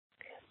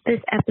This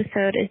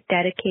episode is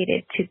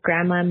dedicated to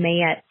Grandma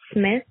Mayette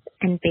Smith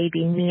and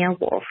baby Mia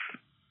Wolf.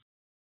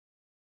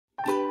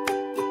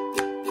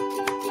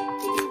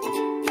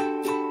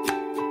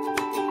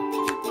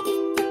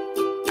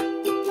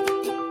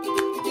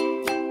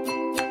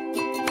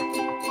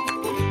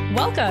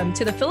 Welcome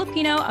to the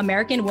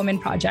Filipino-American Woman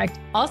Project,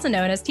 also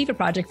known as TIFA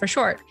Project for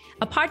short,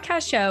 a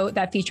podcast show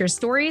that features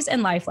stories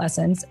and life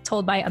lessons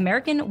told by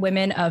American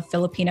women of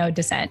Filipino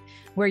descent.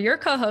 We're your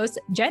co-hosts,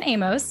 Jen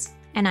Amos.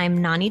 And I'm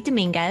Nani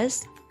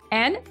Dominguez.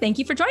 And thank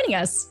you for joining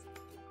us.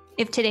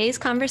 If today's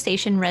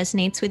conversation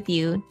resonates with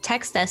you,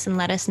 text us and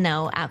let us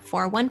know at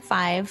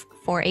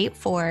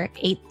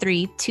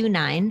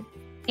 415-484-8329.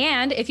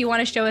 And if you want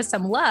to show us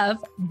some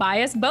love,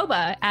 buy us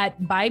boba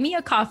at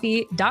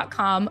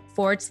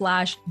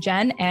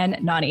buymeacoffee.com/Jen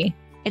and Nani.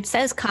 It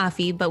says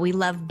coffee, but we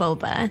love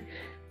boba.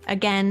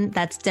 Again,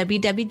 that's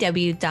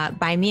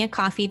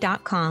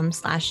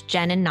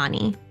www.buymeacoffee.com/Jen and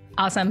Nani.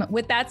 Awesome.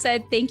 With that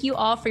said, thank you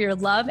all for your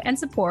love and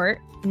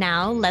support.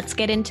 Now let's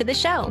get into the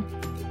show.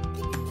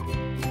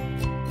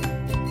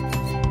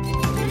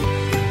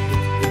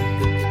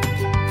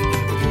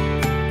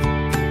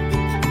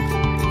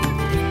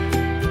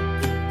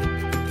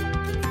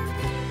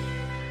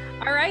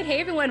 Hey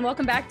everyone,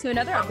 welcome back to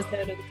another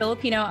episode of the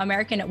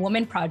Filipino-American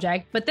Woman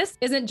Project. But this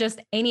isn't just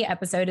any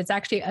episode, it's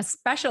actually a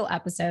special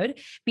episode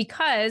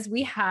because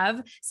we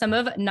have some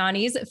of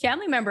Nani's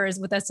family members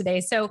with us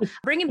today. So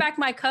bringing back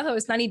my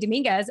co-host, Nani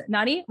Dominguez.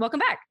 Nani, welcome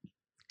back.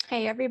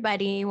 Hey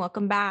everybody,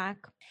 welcome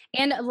back.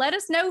 And let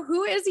us know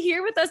who is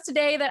here with us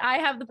today that I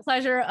have the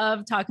pleasure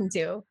of talking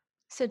to.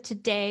 So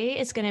today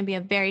is going to be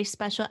a very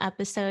special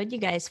episode. You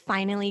guys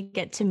finally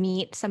get to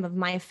meet some of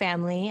my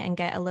family and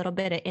get a little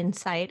bit of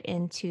insight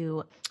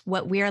into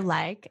what we're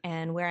like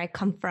and where I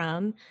come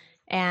from.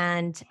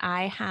 And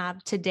I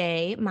have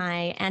today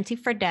my Auntie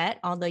Fredette,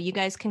 although you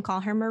guys can call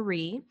her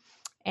Marie,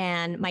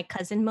 and my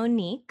cousin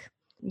Monique.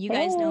 You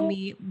guys know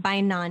me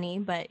by Nani,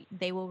 but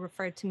they will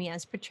refer to me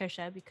as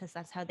Patricia because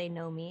that's how they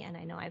know me. And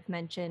I know I've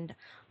mentioned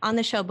on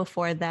the show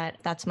before that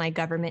that's my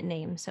government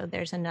name. So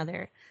there's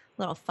another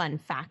little fun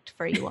fact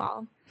for you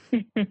all.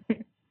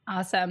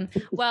 Awesome.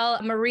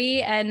 Well,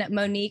 Marie and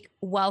Monique,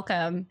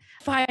 welcome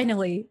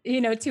finally,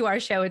 to our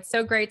show. It's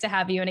so great to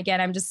have you. And again,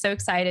 I'm just so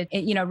excited,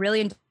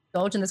 really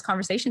indulge in this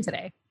conversation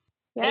today.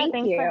 Yeah,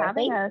 thanks for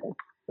having us.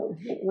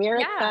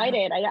 We're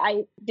excited.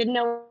 I didn't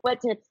know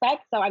what to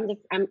expect, so I'm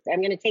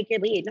going to take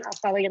your lead. I'll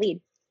follow your lead.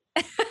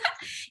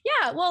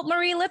 Yeah. Well,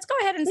 Marie, let's go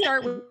ahead and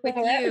start with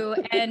you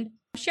and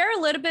share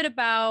a little bit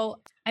about,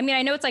 I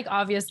know it's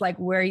obvious,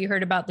 where you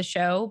heard about the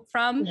show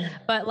from,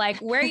 but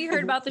where you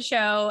heard about the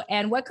show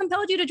and what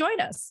compelled you to join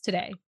us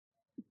today.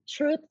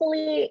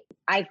 Truthfully,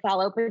 I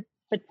follow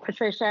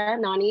Patricia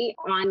Nani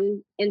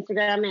on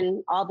Instagram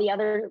and all the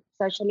other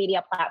social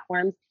media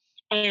platforms.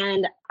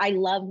 And I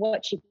love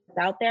what she puts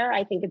out there.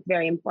 I think it's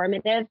very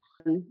informative.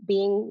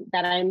 Being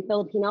that I'm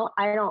Filipino,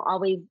 I don't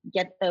always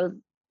get those,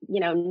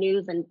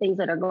 news and things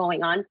that are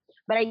going on,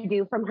 but I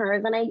do from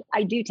hers. And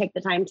I do take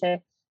the time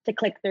to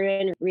click through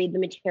and read the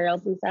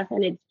materials and stuff.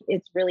 And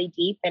it's really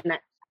deep. And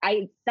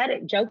I said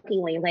it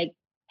jokingly,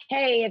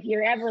 hey, if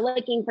you're ever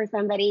looking for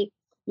somebody,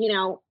 we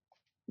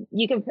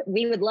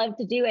would love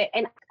to do it.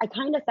 And I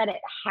kind of said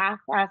it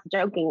half-assed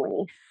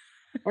jokingly.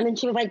 And then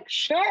she was like,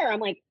 sure.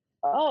 I'm like,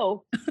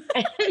 oh,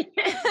 and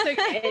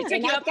that's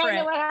kind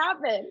of what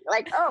happened.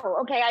 Oh,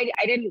 okay. I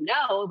didn't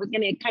know it was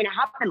going to kind of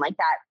happen like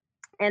that.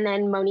 And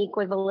then Monique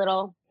was a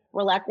little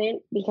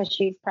reluctant because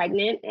she's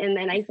pregnant. And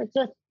then I said,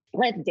 just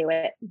let's do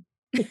it.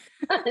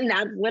 And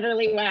that's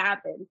literally what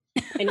happened.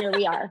 And here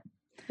we are.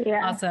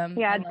 Yeah. Awesome.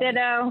 Yeah.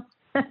 Ditto.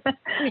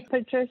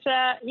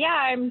 Patricia.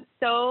 Yeah.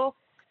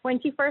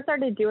 When she first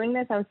started doing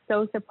this, I was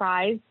so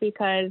surprised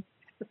because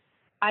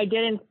I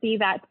didn't see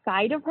that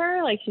side of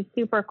her. She's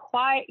super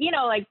quiet,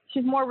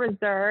 she's more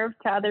reserved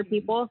to other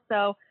people.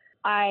 So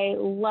I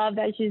love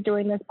that she's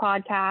doing this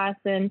podcast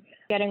and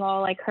getting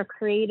all her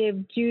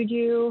creative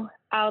juju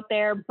out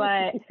there.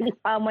 But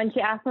when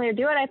she asked me to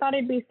do it, I thought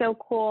it'd be so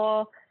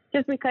cool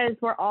just because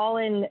we're all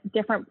in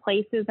different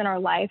places in our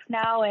life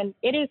now. And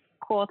it is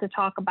cool to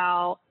talk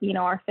about,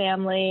 our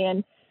family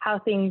and how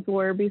things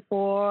were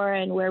before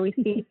and where we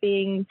see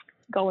things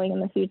going in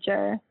the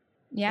future.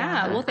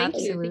 Yeah. Well, thank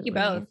you. Thank you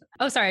both.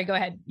 Oh, sorry. Go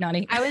ahead,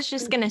 Nani. I was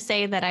just going to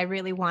say that I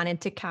really wanted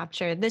to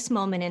capture this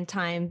moment in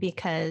time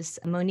because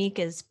Monique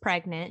is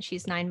pregnant.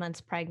 She's 9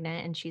 months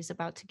pregnant and she's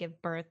about to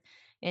give birth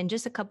in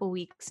just a couple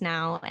weeks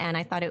now. And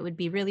I thought it would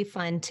be really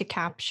fun to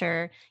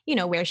capture,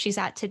 where she's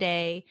at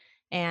today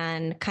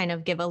and kind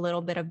of give a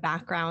little bit of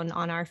background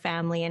on our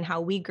family and how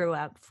we grew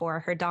up for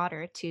her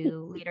daughter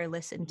to later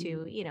listen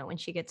to, when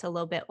she gets a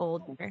little bit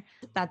older.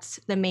 That's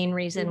the main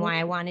reason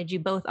why I wanted you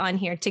both on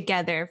here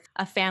together,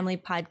 a family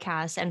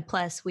podcast. And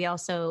plus, we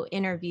also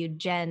interviewed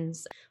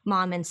Jen's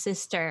mom and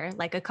sister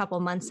a couple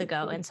months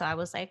ago. And so I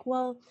was like,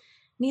 well,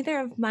 neither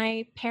of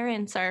my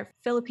parents are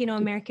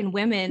Filipino-American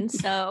women,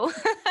 so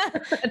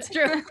that's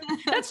true.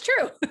 That's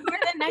true. We're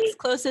the next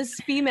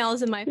closest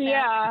females in my family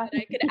that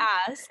I could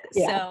ask.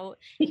 Yeah. So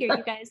here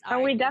you guys are.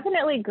 And we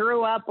definitely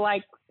grew up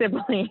like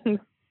siblings.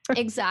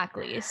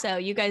 Exactly. So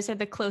you guys are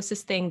the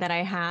closest thing that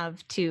I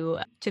have to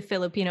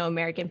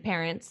Filipino-American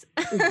parents.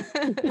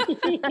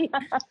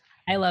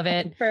 I love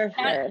it. For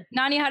sure.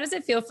 Nani, how does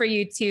it feel for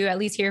you to at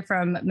least hear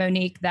from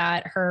Monique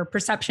that her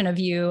perception of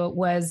you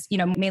was,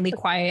 mainly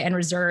quiet and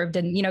reserved,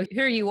 and,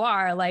 here you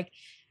are, like,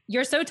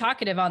 you're so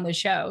talkative on the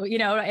show,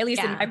 at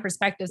least in my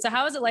perspective. So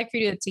how is it like for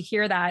you to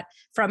hear that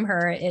from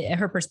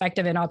her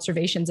perspective and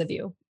observations of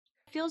you?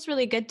 It feels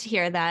really good to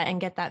hear that and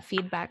get that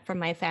feedback from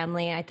my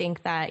family. I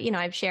think that,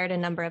 I've shared a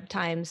number of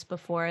times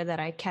before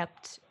that I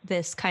kept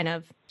this kind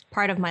of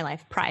part of my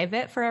life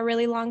private for a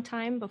really long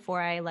time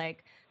before I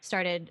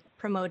started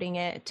promoting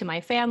it to my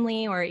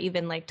family, or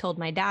even told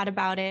my dad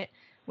about it,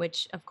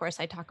 which of course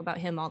I talk about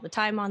him all the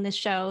time on this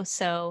show.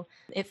 So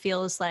it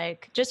feels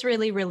like just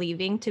really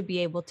relieving to be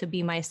able to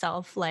be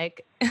myself,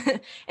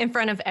 in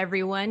front of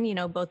everyone,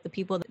 both the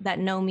people that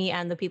know me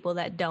and the people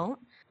that don't.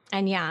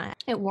 And yeah,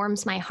 it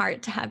warms my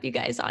heart to have you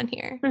guys on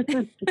here.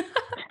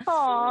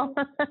 Aw.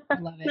 I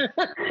love it.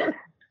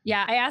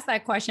 Yeah, I asked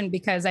that question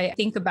because I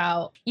think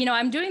about,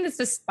 I'm doing this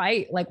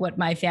despite what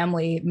my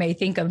family may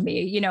think of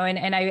me,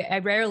 and I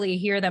rarely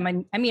hear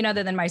them. I mean,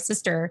 other than my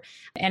sister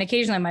and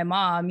occasionally my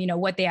mom,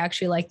 what they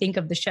actually think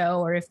of the show,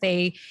 or if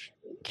they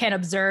can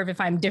observe if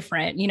I'm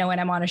different, when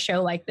I'm on a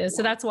show like this.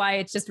 So that's why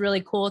it's just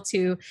really cool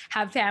to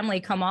have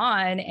family come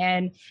on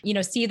and,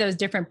 see those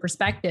different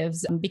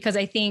perspectives, because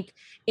I think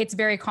it's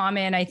very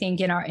common, I think,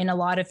 in a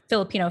lot of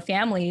Filipino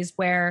families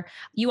where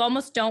you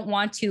almost don't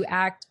want to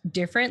act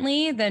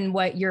differently than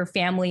what your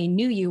family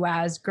knew you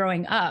as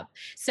growing up.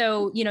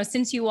 So,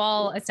 since you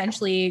all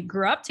essentially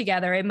grew up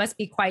together, it must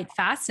be quite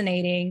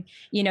fascinating,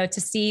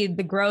 to see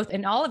the growth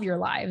in all of your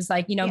lives.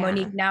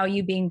 Monique, now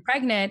you being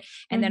pregnant,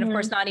 and then of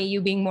course, Nani,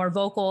 you being more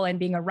vocal and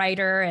being a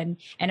writer and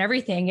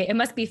everything. It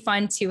must be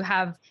fun to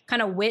have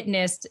kind of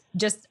witnessed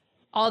just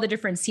all the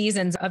different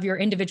seasons of your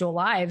individual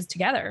lives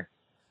together.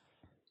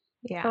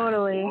 Yeah,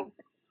 totally.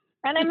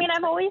 And I mean,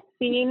 I've always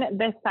seen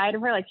this side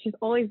of her. She's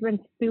always been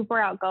super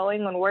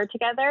outgoing when we're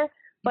together,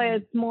 but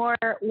it's more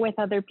with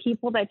other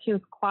people that she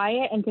was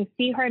quiet. And to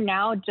see her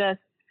now just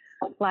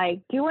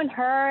doing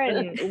her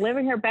and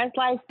living her best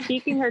life,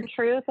 speaking her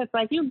truth. It's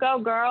you go,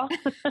 girl.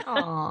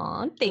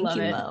 Aw, thank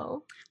you,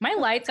 Mo. My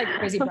light's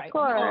crazy bright. Of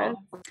course.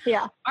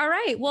 Yeah. All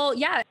right. Well,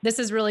 yeah, this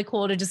is really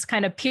cool to just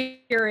kind of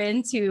peer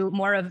into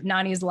more of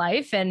Nani's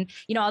life. And,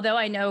 although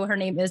I know her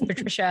name is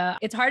Patricia,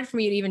 it's hard for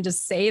me to even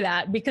just say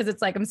that because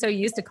it's I'm so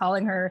used to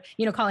calling her,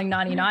 calling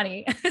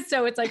Nani.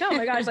 So it's oh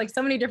my gosh,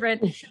 so many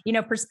different,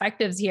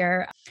 perspectives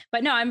here.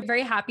 But no, I'm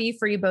very happy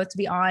for you both to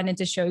be on and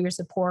to show your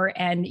support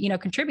and,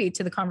 contribute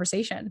to the conversation.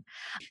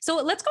 So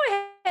let's go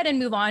ahead and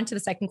move on to the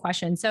second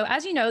question. So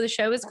as you know, the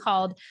show is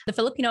called the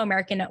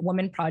Filipino-American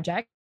Woman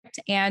Project.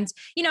 And,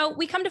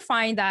 we come to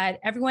find that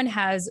everyone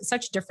has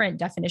such different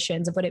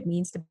definitions of what it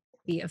means to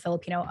be a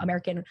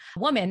Filipino-American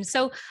woman.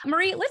 So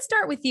Marie, let's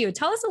start with you.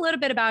 Tell us a little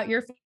bit about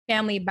your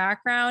family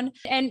background.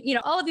 And,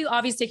 all of you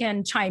obviously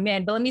can chime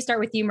in, but let me start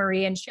with you,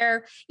 Marie, and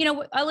share,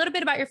 a little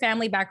bit about your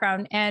family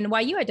background and why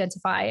you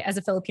identify as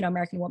a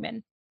Filipino-American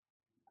woman.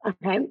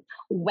 Okay.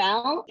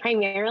 Well,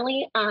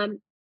 primarily,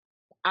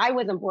 I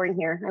wasn't born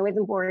here. I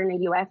wasn't born in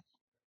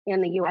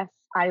the U.S.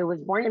 I was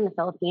born in the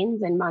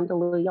Philippines in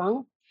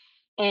Mandaluyong.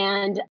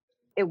 And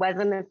it was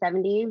in the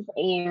 70s.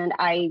 And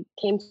I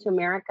came to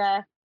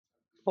America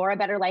for a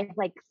better life,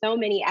 like so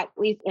many, at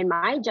least in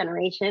my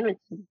generation, which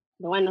is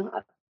the one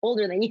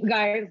older than you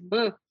guys.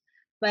 But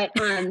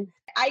I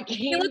came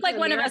you look like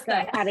one of us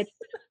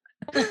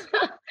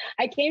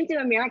I came to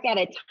America at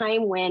a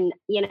time when,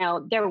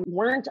 there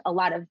weren't a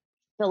lot of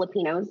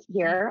Filipinos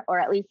here, or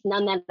at least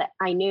none that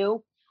I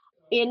knew.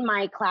 In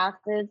my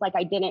classes,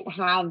 I didn't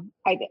have,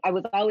 I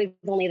was always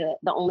only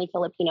the only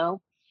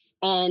Filipino.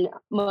 And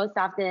most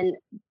often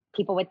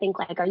people would think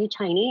are you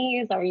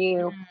Chinese? Are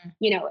you,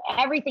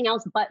 everything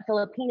else but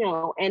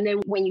Filipino. And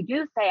then when you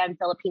do say I'm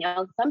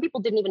Filipino, some people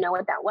didn't even know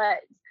what that was.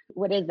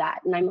 What is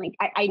that? And I'm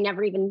I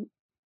never even,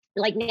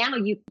 now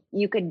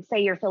you could say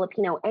you're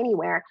Filipino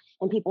anywhere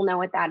and people know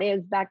what that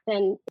is. Back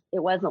then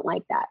it wasn't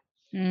like that.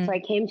 So I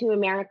came to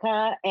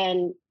America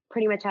and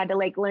pretty much had to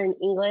learn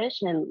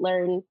English and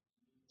learn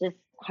just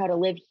how to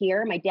live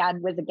here. My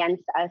dad was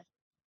against us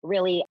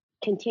really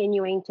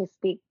continuing to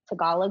speak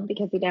Tagalog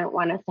because he didn't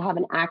want us to have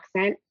an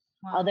accent.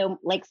 Wow. Although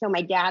so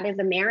my dad is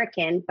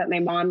American, but my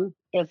mom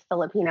is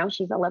Filipino.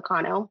 She's a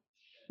Ilocano.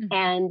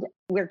 And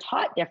we're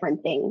taught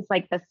different things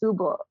the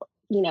subo,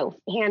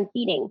 hand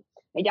feeding.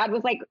 My dad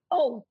was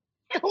oh,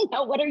 hell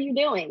no, what are you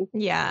doing?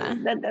 Yeah.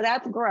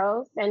 That's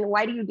gross. And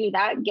why do you do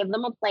that? Give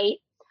them a plate.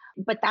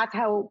 But that's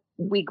how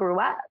we grew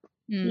up,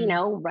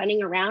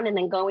 running around and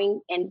then going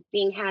and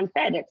being hand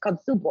fed. It's called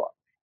subo.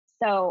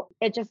 So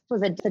it just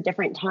was a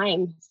different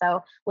time.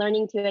 So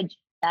learning to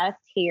adjust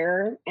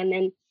here, and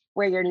then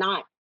where you're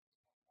not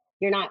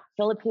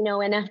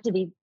Filipino enough to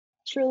be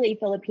truly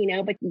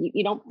Filipino, but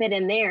you don't fit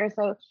in there.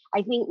 So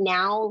I think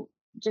now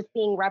just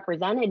being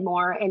represented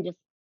more and just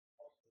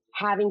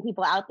having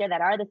people out there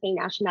that are the same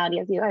nationality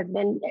as you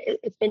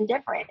it's been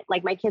different.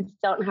 My kids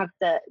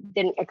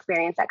didn't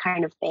experience that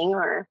kind of thing,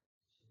 or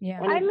Yeah.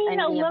 I mean, a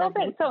any of little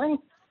those bit. So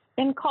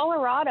in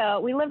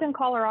Colorado, we lived in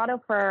Colorado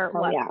for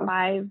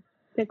 5-6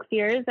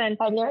 years. And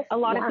a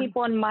lot of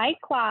people in my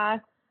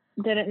class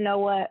didn't know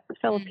what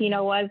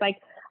Filipino was.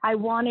 Like, I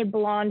wanted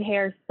blonde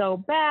hair so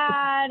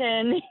bad.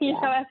 And, you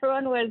know,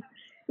 everyone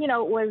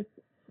was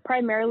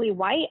primarily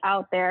white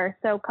out there.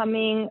 So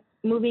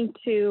moving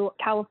to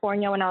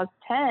California when I was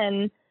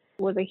 10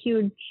 was a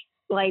huge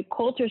like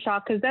culture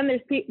shock, because then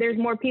there's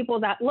more people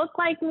that look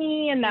like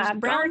me and that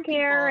have dark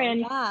hair,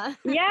 and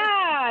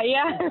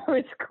it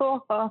was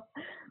cool.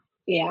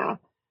 Yeah,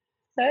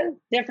 so it's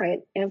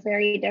different. It's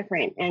very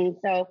different, and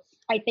so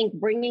I think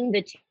bringing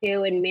the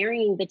two and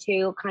marrying the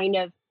two kind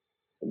of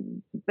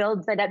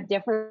builds it up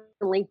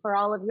differently for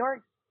all of your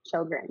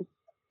children.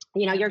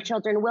 You know, your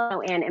children will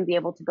go in and be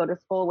able to go to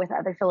school with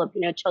other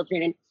Filipino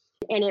children,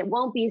 and it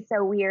won't be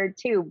so weird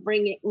to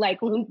bring it like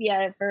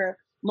lumpia for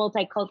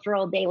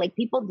multicultural day. Like,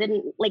 people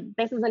didn't like,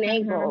 this is an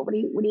egg roll.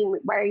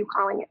 Why are you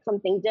calling it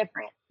something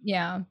different?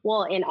 Yeah.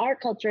 Well, in our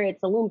culture, it's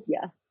a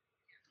lumpia.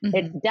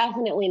 It's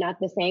definitely not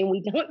the same.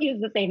 We don't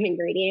use the same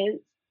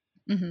ingredients.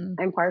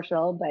 I'm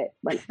partial,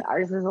 but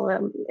ours is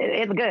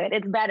it's good.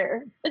 It's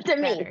better to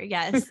me.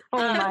 Yes.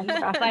 Oh my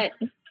God. But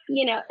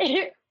you know,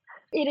 it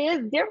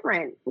is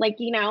different. Like,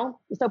 you know,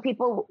 so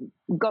people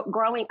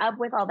growing up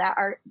with all that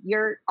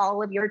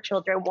all of your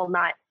children will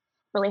not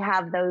really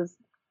have those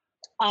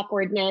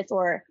awkwardness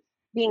or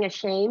being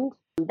ashamed.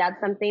 That's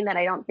something that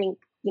I don't think,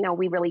 you know,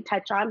 we really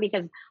touch on,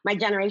 because my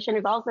generation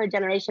is also a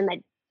generation that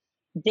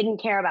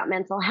didn't care about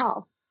mental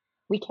health.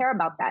 We care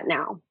about that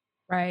now.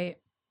 Right.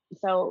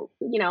 So,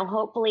 you know,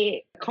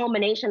 hopefully a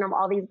culmination of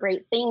all these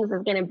great things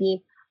is going to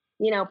be,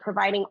 you know,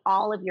 providing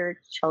all of your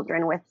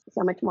children with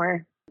so much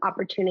more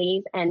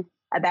opportunities and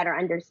a better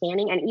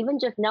understanding. And even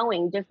just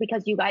knowing, just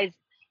because you guys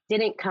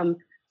didn't come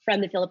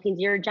from the Philippines,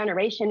 your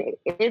generation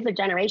is a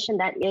generation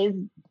that is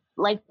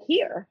like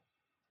here.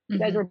 You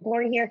guys were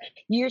born here,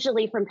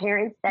 usually from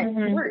parents that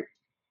weren't.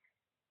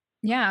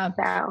 Yeah.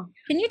 So,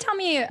 can you tell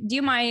me, do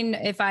you mind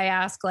if I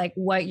ask like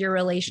what your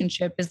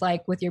relationship is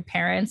like with your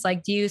parents?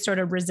 Like, do you sort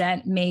of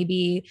resent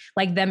maybe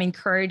like them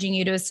encouraging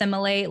you to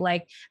assimilate?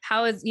 Like,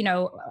 how is, you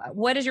know,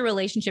 what is your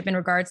relationship in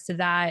regards to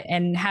that?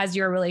 And has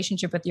your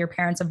relationship with your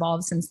parents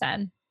evolved since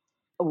then?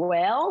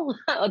 well,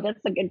 that's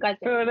a good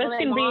question. Oh,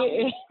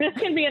 this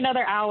can be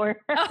another hour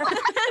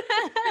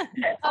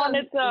on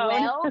its own.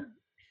 Well,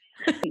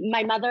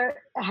 my mother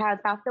has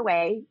passed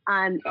away,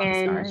 and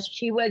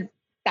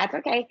that's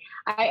okay.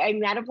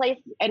 I'm at a place,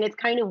 and it's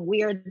kind of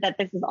weird that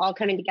this is all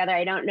coming together.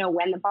 I don't know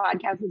when the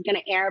podcast is going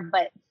to air,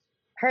 but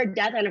her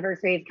death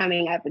anniversary is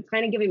coming up. It's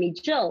kind of giving me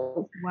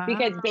chills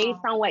because based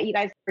on what you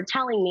guys were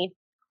telling me,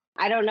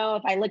 I don't know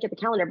if I look at the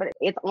calendar, but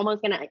it's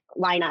almost going to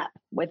line up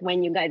with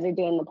when you guys are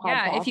doing the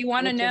podcast. Yeah, if you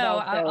want to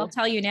know, I'll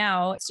tell you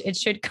now. It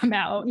should come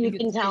out. You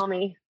can tell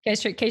me. In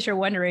case you're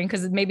wondering,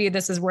 because maybe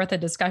this is worth a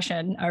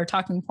discussion or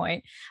talking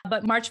point.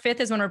 But March 5th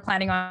is when we're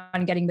planning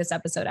on getting this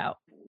episode out.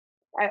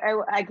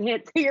 I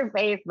can't see your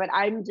face, but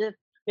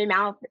my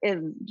mouth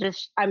is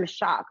just, I'm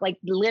shocked. Like,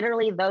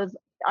 literally, those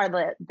are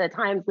the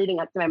times leading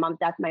up to my mom's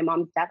death. My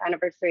mom's death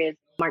anniversary is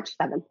March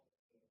 7th.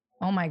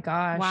 Oh my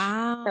gosh.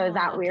 Wow. So is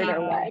that weird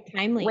or what?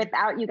 Timely.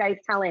 Without you guys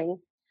telling.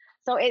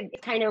 So it's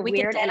kind of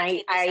weird. Can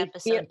dedicate this I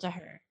episode feel, to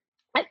her.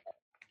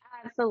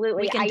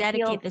 Absolutely. We can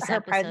dedicate this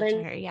episode presence,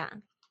 to her. Yeah.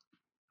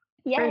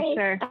 Yay. For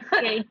sure.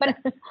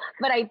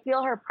 but I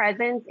feel her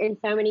presence in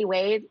so many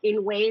ways,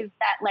 in ways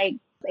that, like,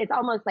 it's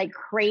almost like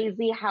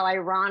crazy how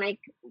ironic,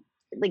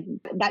 like,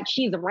 that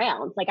she's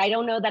around. Like, I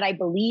don't know that I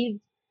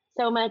believe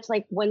so much.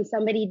 Like, when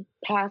somebody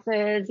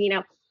passes, you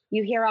know,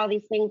 you hear all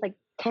these things like,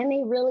 can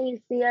they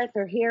really see us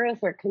or hear us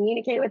or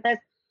communicate with us?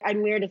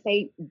 I'm weird to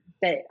say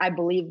that I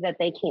believe that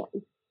they can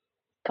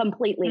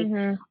completely.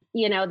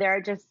 You know, there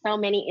are just so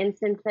many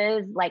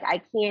instances. Like,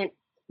 I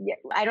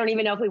don't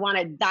even know if we want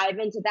to dive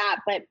into that,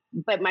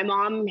 but my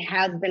mom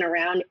has been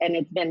around, and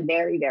it's been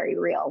very, very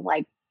real,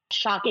 like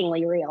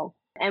shockingly real.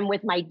 And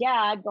with my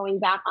dad, going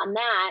back on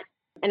that,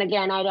 and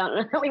again, I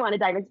don't really want to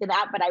dive into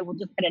that, but I will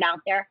just put it out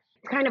there.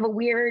 It's kind of a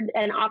weird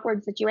and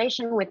awkward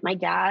situation with my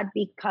dad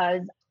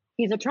because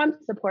he's a Trump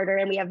supporter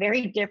and we have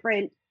very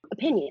different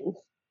opinions.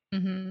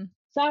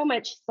 So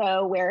much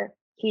so where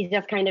he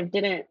just kind of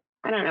didn't,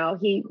 I don't know,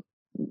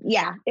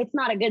 it's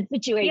not a good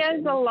situation. He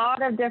has a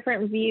lot of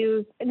different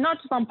views, not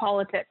just on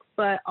politics,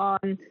 but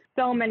on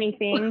so many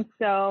things.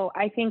 So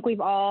I think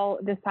we've all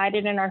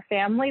decided in our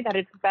family that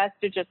it's best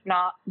to just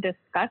not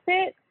discuss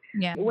it.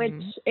 Yeah.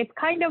 Which it's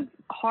kind of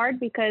hard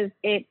because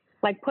it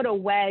like put a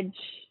wedge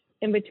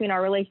in between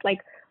our relationship.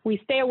 Like, we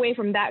stay away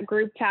from that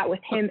group chat with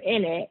him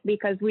in it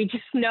because we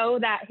just know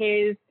that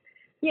his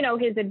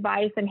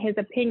advice and his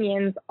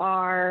opinions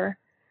are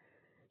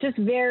just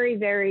very,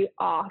 very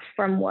off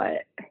from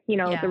what,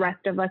 the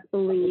rest of us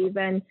believe.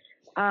 And,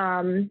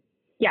 I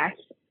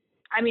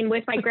mean,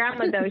 with my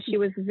grandma though, she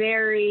was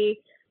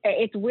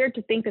it's weird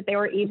to think that they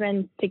were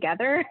even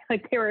together,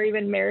 like they were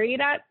even married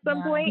at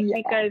some point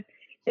because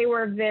they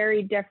were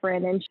very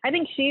different. And I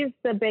think she's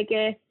the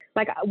biggest,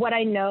 like what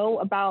I know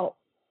about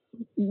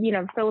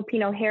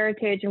Filipino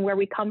heritage and where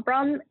we come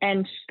from,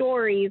 and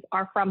stories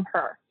are from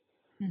her.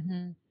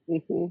 Mm-hmm.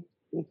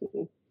 Mm-hmm.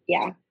 Mm-hmm.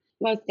 Yeah,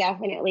 most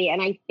definitely.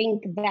 And I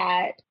think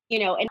that,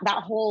 and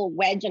that whole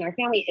wedge in our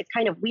family, it's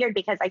kind of weird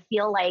because I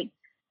feel like,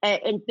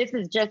 and this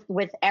is just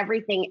with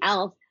everything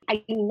else,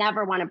 I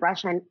never want to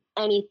brush on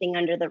anything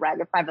under the rug.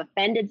 If I've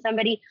offended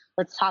somebody,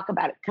 let's talk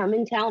about it. Come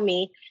and tell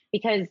me,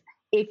 because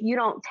if you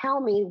don't tell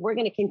me, we're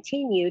going to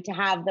continue to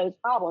have those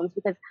problems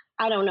because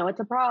I don't know it's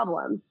a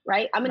problem,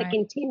 right? I'm going to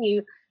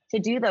continue to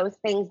do those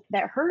things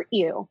that hurt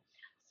you.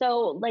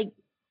 So like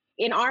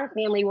in our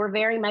family, we're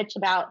very much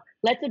about,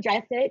 let's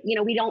address it.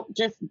 We don't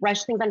just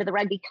brush things under the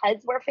rug because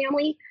we're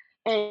family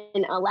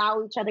and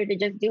allow each other to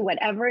just do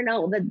whatever.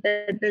 No,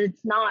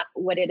 that's not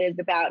what it is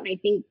about. And I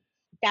think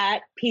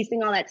that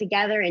piecing all that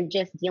together and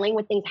just dealing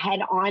with things head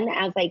on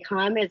as they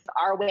come is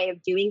our way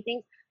of doing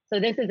things. So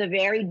this is a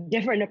very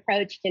different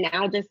approach to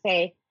now just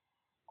say,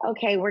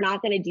 okay, we're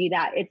not going to do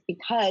that. It's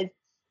because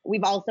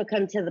we've also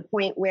come to the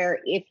point where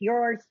if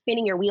you're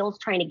spinning your wheels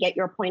trying to get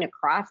your point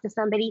across to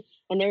somebody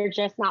and they're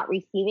just not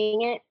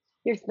receiving it,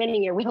 you're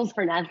spinning your wheels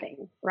for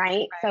nothing,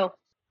 right? So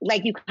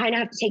like you kind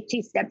of have to take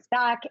 2 steps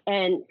back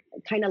and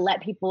kind of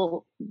let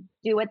people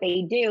do what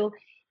they do.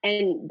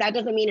 And that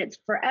doesn't mean it's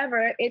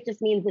forever. It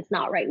just means it's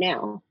not right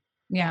now.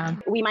 Yeah.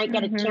 We might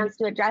get a chance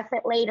to address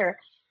it later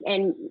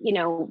and,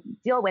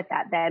 deal with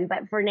that then.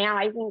 But for now,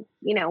 I think,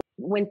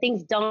 when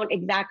things don't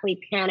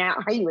exactly pan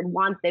out how you would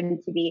want them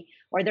to be,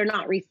 or they're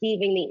not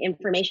receiving the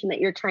information that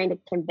you're trying to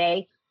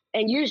convey.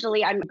 And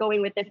usually I'm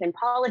going with this in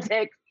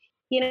politics,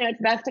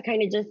 it's best to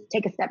kind of just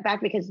take a step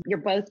back because you're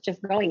both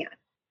just going at it.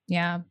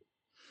 Yeah.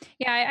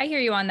 Yeah, I hear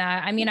you on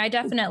that. I mean, I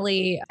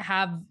definitely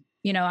have,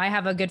 I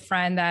have a good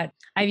friend that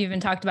I've even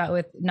talked about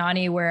with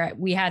Nani, where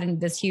we had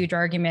this huge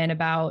argument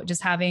about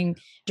just having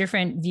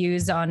different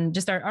views on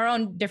just our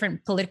own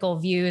different political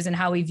views and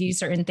how we view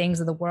certain things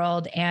of the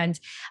world. And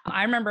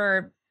I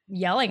remember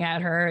yelling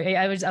at her.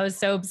 I was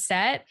so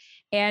upset.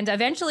 And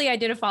eventually I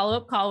did a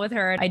follow-up call with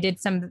her. I did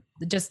some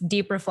just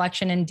deep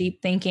reflection and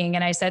deep thinking.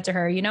 And I said to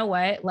her, you know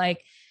what,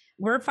 like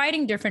we're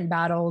fighting different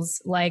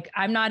battles. Like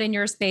I'm not in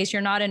your space.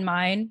 You're not in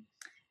mine.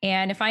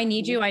 And if I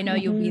need you, I know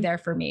you'll be there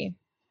for me.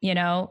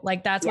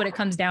 Like that's what it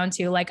comes down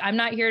to. Like, I'm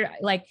not here,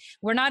 like,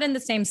 we're not in the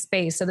same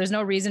space. So there's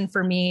no reason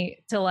for me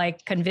to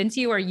like convince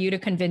you or you to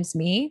convince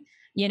me,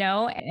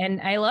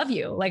 and I love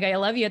you. Like, I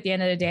love you at the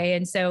end of the day.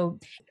 And so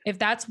if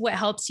that's what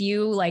helps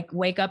you like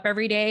wake up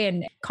every day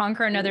and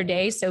conquer another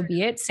day, so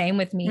be it. Same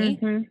with me.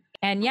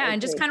 And yeah,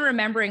 and just kind of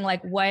remembering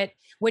like what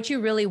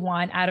you really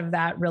want out of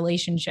that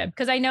relationship.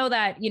 Cause I know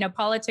that,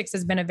 politics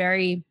has been a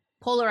very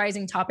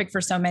polarizing topic for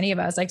so many of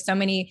us. Like so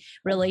many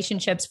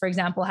relationships, for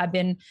example, have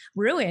been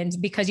ruined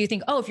because you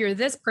think, oh, if you're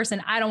this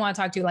person, I don't want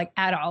to talk to you like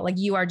at all. Like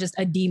you are just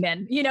a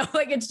demon,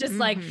 like it's just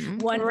like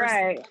one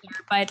person.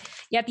 But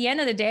at the end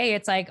of the day,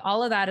 it's like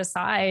all of that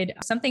aside,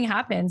 something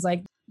happens,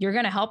 like you're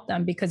going to help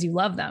them because you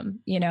love them,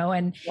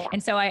 and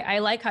so I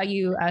like how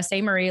you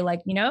say, Marie, like,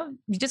 you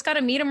just got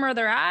to meet them where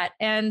they're at,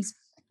 and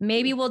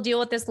maybe we'll deal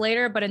with this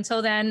later. But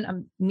until then,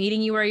 I'm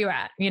meeting you where you're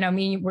at,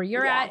 meeting where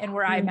you're at and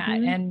where I'm at,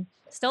 and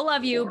still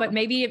love you, but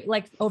maybe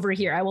like over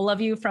here, I will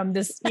love you from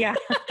this, from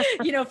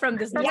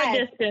this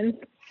distance.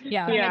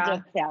 Yeah.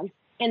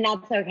 And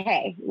that's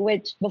okay,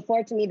 which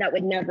before to me, that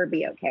would never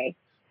be okay,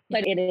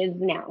 but it is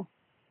now.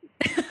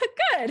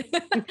 Good.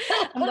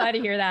 I'm glad to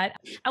hear that.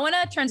 I want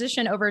to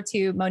transition over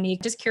to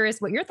Monique. Just curious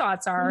what your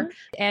thoughts are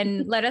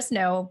and let us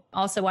know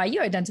also why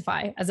you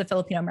identify as a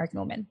Filipino-American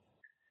woman.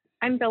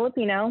 I'm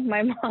Filipino.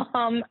 My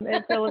mom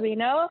is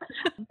Filipino,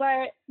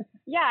 but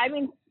yeah, I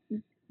mean,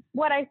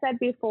 what I said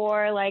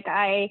before, like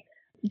I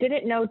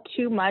didn't know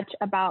too much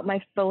about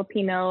my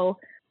Filipino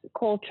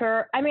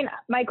culture. I mean,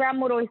 my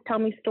grandma would always tell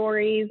me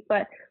stories,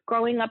 but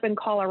growing up in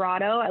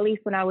Colorado, at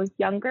least when I was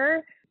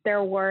younger,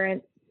 there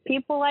weren't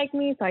people like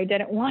me. So I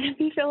didn't want to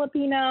be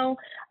Filipino.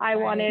 I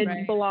wanted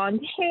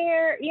blonde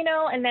hair,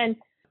 and then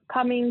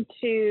coming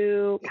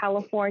to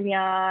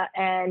California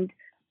and,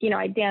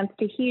 I danced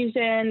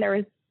Tahitian. There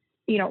was,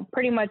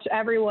 pretty much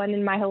everyone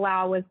in my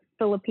halau was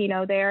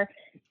Filipino there,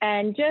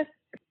 and just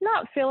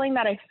not feeling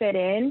that I fit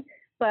in,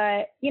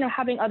 but,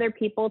 having other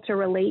people to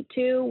relate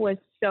to was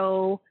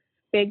so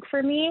big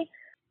for me.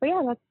 But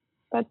yeah,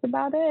 that's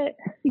about it.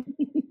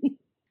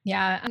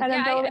 Yeah. And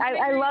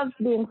I love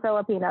being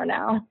Filipino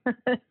now.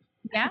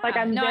 Yeah. Like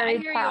I'm very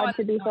proud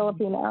to be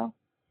Filipino.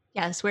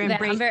 Yes, we're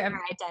embracing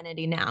our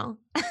identity now.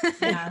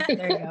 Yeah,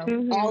 there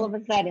you go. All of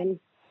a sudden.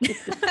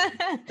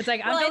 It's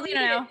like, I'm Filipino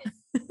now.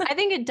 I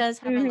think it does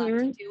have a lot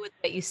to do with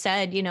what you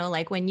said,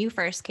 like when you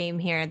first came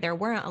here, there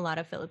weren't a lot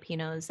of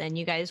Filipinos and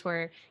you guys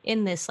were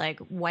in this like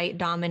white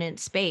dominant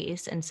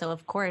space. And so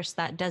of course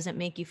that doesn't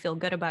make you feel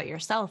good about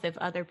yourself if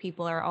other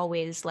people are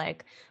always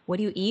like, what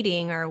are you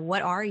eating? Or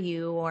what are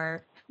you?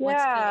 Or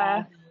what's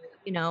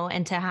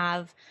and to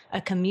have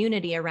a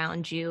community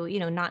around you,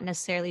 not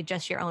necessarily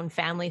just your own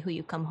family who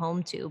you come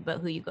home to, but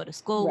who you go to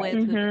school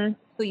with,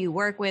 who you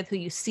work with, who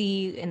you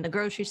see in the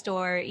grocery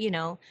store,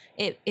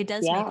 it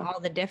does make all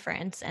the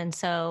difference. And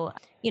so,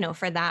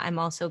 for that, I'm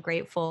also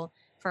grateful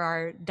for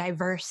our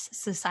diverse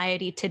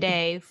society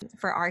today,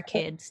 for our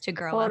kids to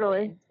grow up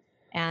in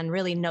and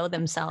really know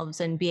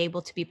themselves and be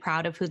able to be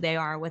proud of who they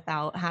are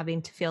without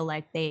having to feel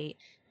like they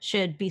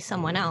should be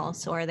someone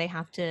else or they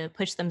have to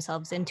push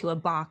themselves into a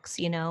box,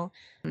 you know?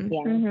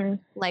 Yeah.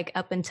 Like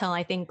up until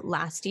I think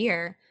last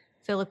year,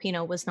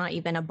 Filipino was not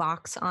even a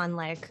box on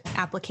like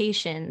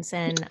applications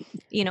and,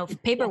 you know,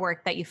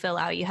 paperwork that you fill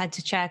out. You had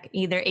to check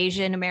either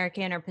Asian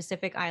American or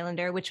Pacific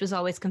Islander, which was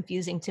always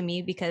confusing to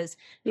me because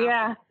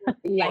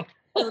like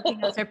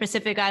Filipinos are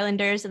Pacific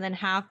Islanders and then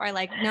half are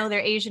like, no, they're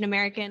Asian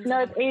Americans. No,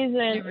 it's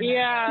Asian.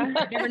 Yeah.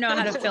 Never know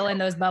how to fill in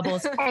those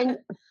bubbles. And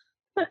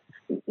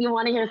you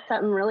want to hear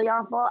something really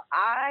awful?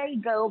 I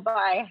go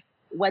by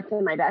what's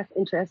in my best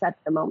interest at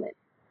the moment.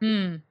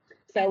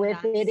 So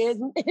if it is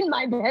in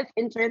my best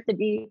interest to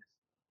be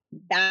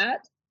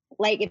that,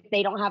 like if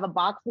they don't have a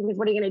box, because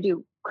what are you going to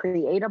do?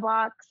 Create a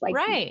box? Like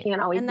you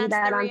can't always do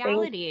that on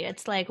reality. Things.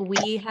 It's like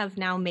we have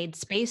now made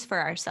space for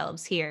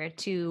ourselves here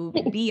to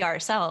be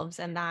ourselves,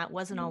 and that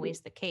wasn't always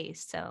the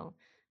case. So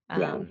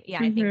I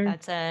think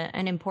that's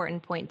an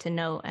important point to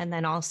note. And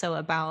then also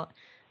about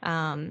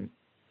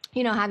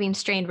you know, having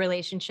strained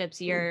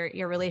relationships, your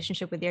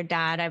relationship with your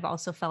dad, I've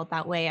also felt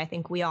that way. I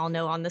think we all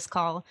know on this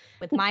call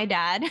with my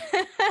dad,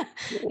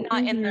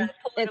 not in the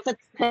it's a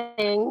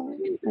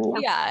thing.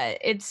 Yeah,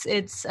 it's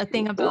a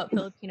thing about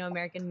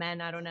Filipino-American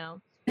men. I don't know.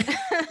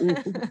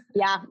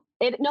 Yeah,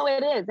 it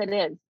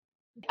is.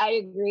 I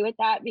agree with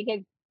that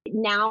because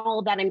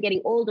now that I'm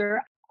getting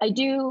older, I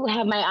do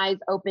have my eyes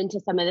open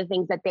to some of the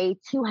things that they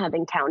too have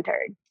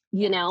encountered,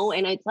 you know,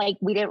 and it's like,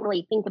 we didn't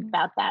really think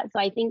about that. So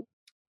I think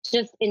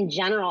just in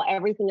general,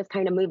 everything is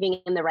kind of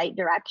moving in the right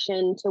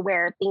direction to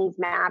where things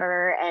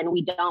matter and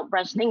we don't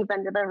brush things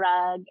under the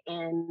rug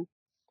and,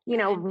 you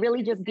know,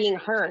 really just being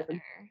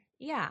heard.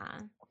 Yeah,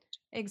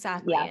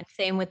 exactly. Yeah. And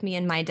same with me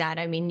and my dad.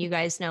 I mean, you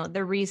guys know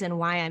the reason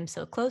why I'm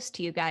so close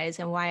to you guys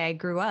and why I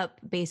grew up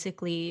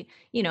basically,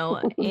 you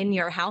know, in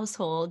your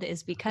household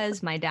is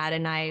because my dad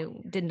and I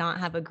did not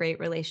have a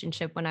great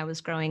relationship when I was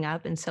growing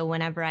up. And so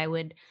whenever I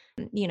would,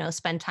 you know,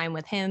 spend time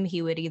with him,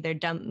 he would either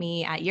dump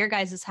me at your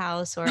guys'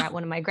 house or at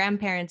one of my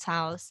grandparents'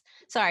 house.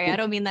 Sorry, I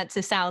don't mean that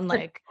to sound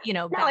like, you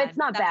know, no, it's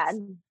not bad.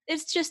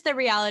 It's just the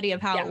reality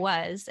of how it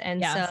was.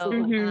 And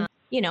so,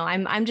 you know,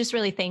 I'm just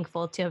really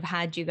thankful to have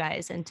had you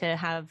guys and to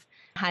have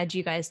had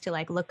you guys to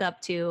like look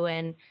up to.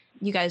 And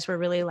you guys were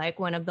really like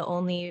one of the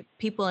only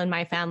people in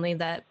my family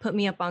that put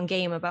me up on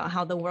game about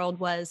how the world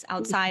was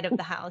outside of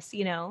the house,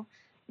 you know?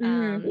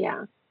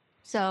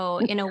 So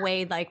in a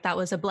way, like that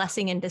was a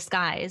blessing in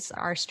disguise,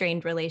 our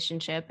strained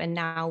relationship. And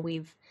now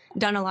we've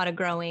done a lot of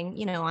growing,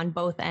 you know, on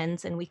both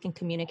ends, and we can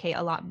communicate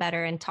a lot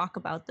better and talk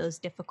about those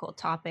difficult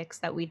topics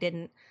that we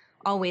didn't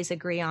always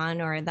agree on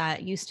or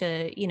that used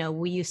to, you know,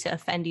 we used to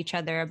offend each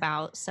other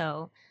about.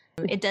 So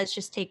it does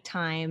just take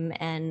time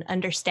and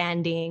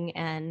understanding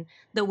and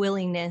the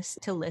willingness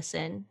to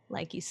listen,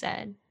 like you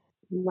said.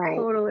 Right.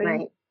 Totally.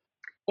 Right.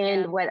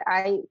 And what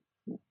I,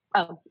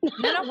 go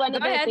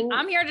ahead.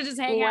 I'm here to just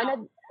hang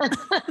out.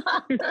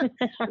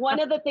 One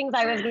of the things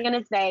I was going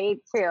to say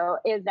too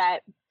is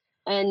that,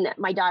 and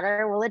my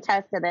daughter will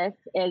attest to this,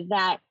 is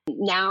that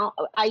now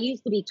I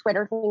used to be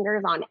Twitter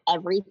fingers on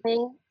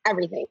everything.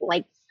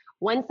 Like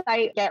once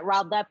I get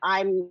riled up,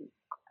 I'm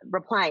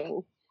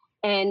replying,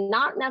 and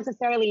not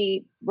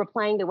necessarily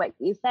replying to what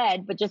you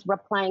said, but just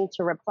replying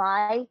to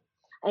reply.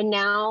 And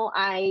now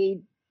I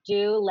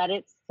do let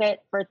it sit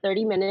for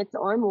 30 minutes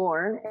or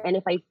more. And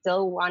if I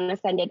still want to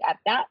send it at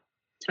that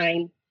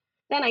time,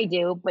 then I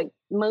do. But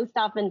most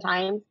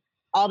oftentimes,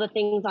 all the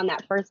things on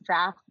that first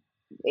draft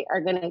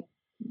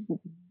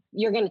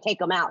you're going to take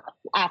them out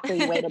after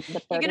you waited the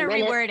 30 minutes. You're going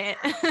to reword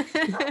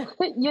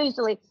it.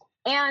 Usually.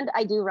 And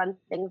I do run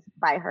things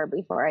by her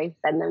before I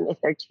send them if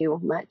they're too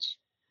much.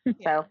 Yeah.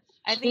 So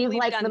I think she's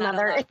like the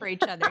mother for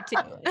each other too.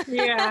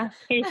 Yeah.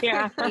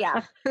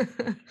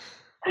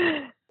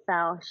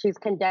 So she's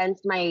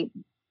condensed my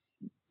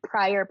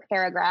prior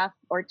paragraph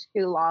or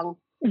too long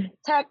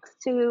text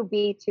to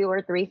be 2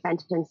 or 3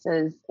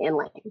 sentences in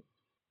length.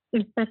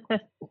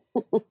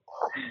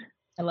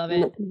 I love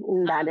it.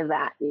 That is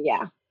that.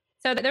 Yeah.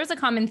 So there's a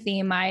common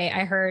theme I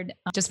heard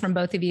just from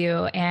both of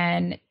you.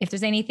 And if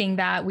there's anything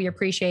that we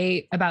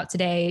appreciate about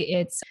today,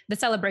 it's the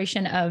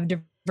celebration of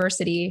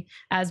diversity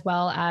as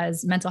well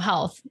as mental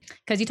health.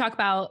 Because you talk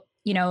about,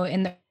 you know,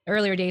 in the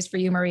earlier days for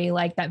you, Marie,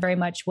 like that very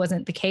much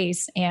wasn't the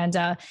case. And,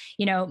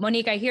 you know,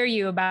 Monique, I hear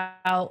you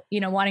about, you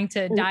know, wanting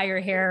to dye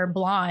your hair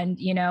blonde.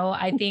 You know,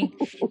 I think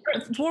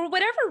for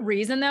whatever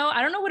reason, though,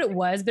 I don't know what it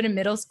was, but in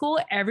middle school,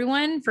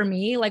 everyone for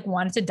me, like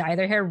wanted to dye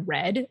their hair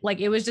red. Like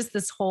it was just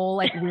this whole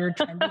like weird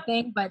trendy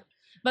thing. But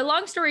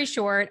long story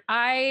short,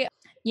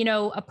 you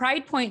know, a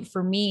pride point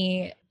for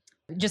me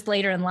just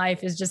later in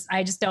life is just,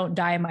 I just don't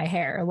dye my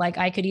hair. Like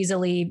I could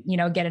easily,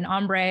 get an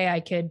ombre. I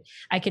could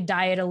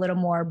dye it a little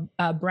more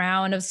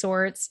brown of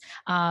sorts.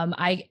 And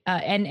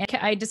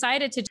I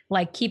decided to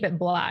like keep it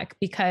black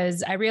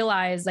because I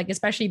realized, like,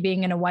 especially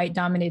being in a white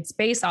dominated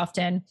space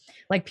often,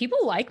 like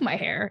people like my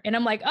hair. And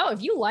I'm like, oh,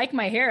 if you like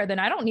my hair, then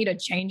I don't need to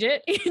change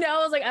it. I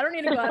was like, I don't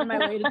need to go out of my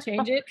way to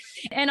change it.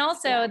 And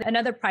also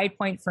another pride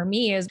point for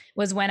me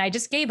was when I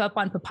just gave up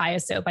on papaya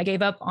soap. I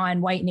gave up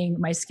on whitening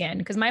my skin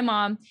because my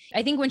mom,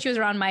 I think when she was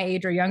around my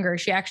age or younger,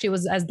 she actually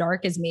was as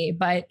dark as me,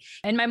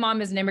 and my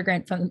mom is an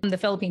immigrant from the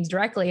Philippines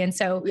directly. And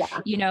so,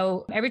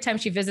 every time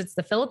she visits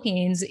the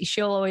Philippines,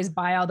 she'll always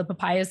buy all the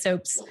papaya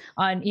soaps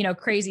on,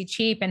 crazy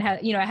cheap and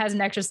has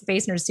an extra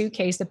space in her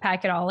suitcase to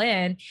pack it all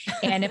in.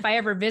 And if I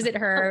ever visit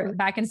her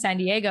back in San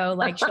Diego,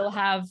 like she'll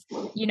have,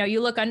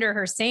 you look under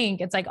her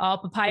sink, it's like all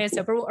papaya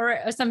soap or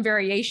some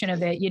variation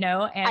of it, and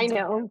I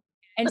know.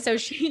 And so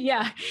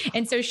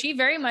she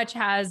very much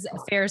has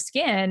fair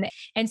skin.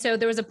 And so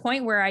there was a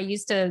point where I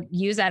used to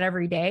use that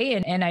every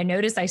day. And I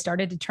noticed I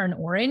started to turn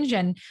orange.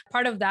 And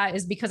part of that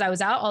is because I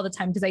was out all the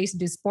time because I used to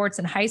do sports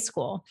in high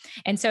school.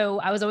 And so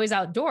I was always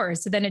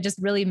outdoors. So then it just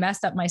really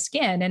messed up my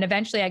skin. And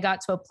eventually I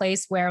got to a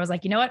place where I was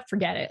like, you know what,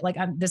 forget it. Like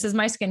this is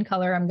my skin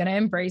color. I'm going to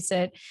embrace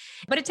it.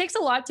 But it takes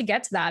a lot to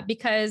get to that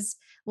because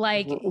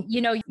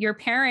your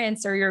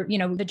parents or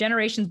the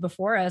generations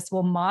before us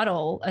will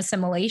model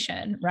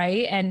assimilation,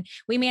 right? And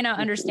we may not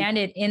understand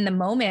it in the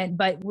moment,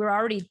 but we're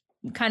already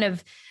kind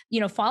of,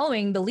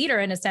 following the leader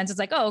in a sense. It's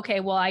like, oh, okay,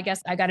 well, I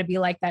guess I got to be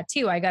like that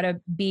too. I got to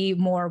be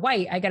more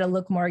white. I got to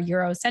look more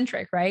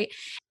Eurocentric, right?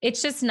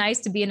 It's just nice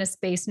to be in a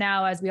space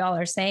now, as we all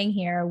are saying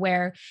here,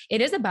 where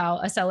it is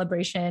about a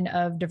celebration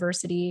of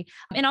diversity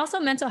and also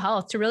mental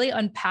health to really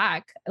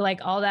unpack like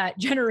all that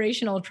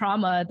generational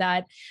trauma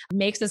that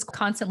makes us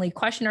constantly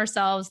question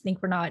ourselves,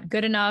 think we're not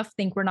good enough,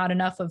 think we're not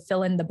enough of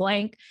fill in the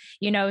blank,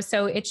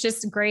 so it's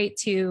just great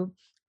to,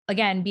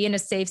 again, be in a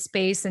safe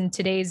space in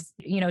today's,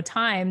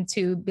 time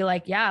to be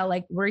like, yeah,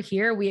 like we're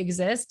here, we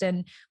exist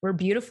and we're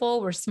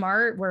beautiful, we're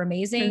smart, we're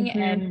amazing.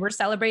 And we're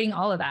celebrating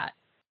all of that.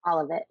 All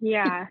of it.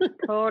 Yeah,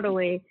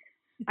 totally.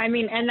 I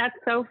mean, and that's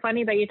so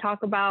funny that you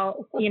talk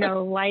about,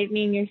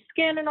 lightening your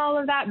skin and all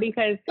of that,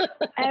 because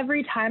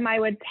every time I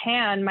would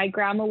tan, my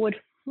grandma would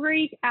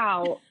freak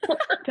out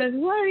because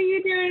what are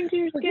you doing to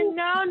your skin?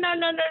 No.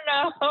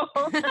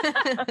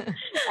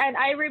 And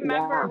I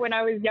remember when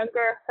I was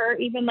younger, her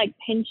even like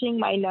pinching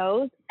my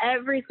nose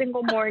every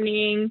single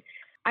morning.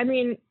 I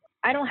mean,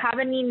 I don't have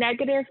any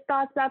negative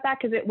thoughts about that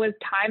because it was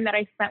time that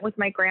I spent with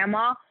my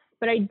grandma,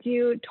 but I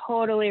do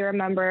totally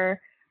remember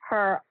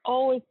her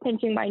always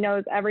pinching my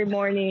nose every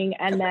morning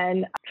and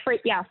then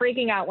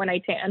freaking out when I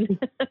tan.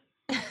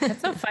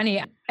 That's so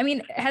funny. I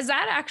mean, has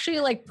that actually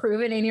like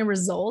proven any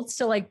results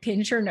to like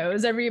pinch your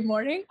nose every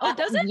morning? Oh,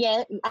 does it?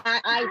 Yeah,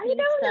 I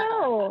don't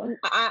know.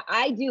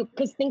 I do.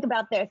 Because think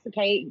about this.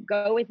 Okay,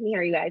 go with me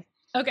here, you guys.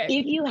 Okay.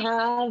 If you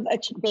have a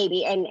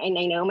baby, and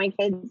I know my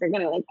kids are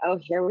going to like, oh,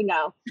 here we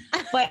go.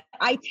 But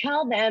I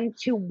tell them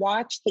to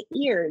watch the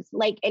ears.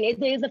 Like, and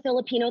it is a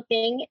Filipino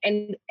thing.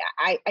 And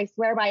I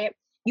swear by it.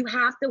 You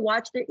have to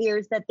watch their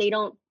ears that they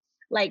don't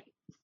like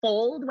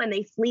fold when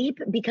they sleep,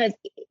 because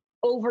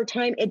over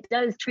time, it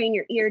does train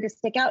your ear to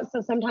stick out. So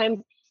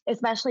sometimes,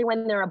 especially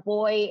when they're a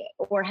boy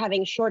or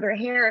having shorter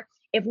hair,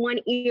 if one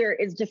ear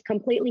is just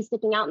completely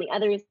sticking out and the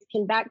other is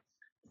pinned back,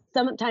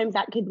 sometimes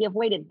that could be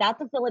avoided.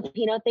 That's a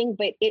Filipino thing,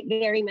 but it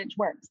very much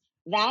works.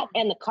 That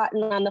and the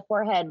cotton on the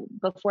forehead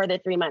before the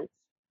 3 months.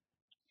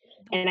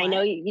 And what? I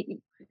know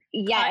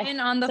Cotton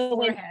on the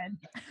forehead.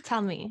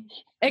 Tell me.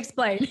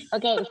 Explain.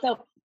 Okay,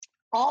 so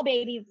all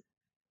babies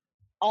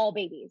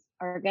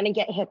are going to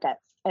get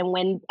hiccups. And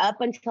when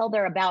up until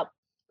they're about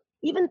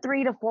even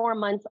 3 to 4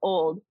 months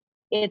old,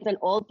 it's an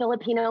old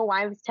Filipino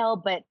wives' tale,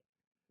 but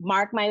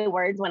mark my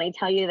words when I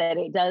tell you that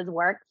it does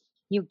work.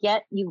 You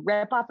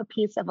rip off a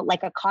piece of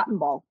like a cotton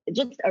ball,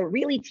 just a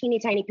really teeny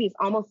tiny piece,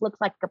 almost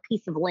looks like a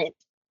piece of lint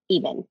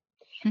even.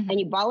 And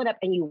you ball it up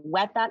and you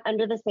wet that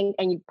under the sink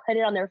and you put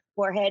it on their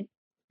forehead.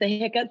 The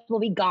hiccups will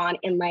be gone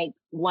in like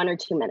 1 or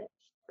 2 minutes.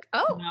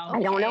 Oh, okay.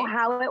 I don't know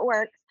how it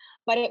works,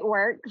 but it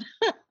works.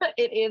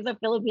 It is a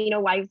Filipino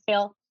wives'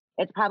 tale.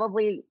 It's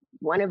probably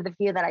one of the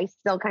few that I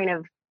still kind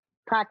of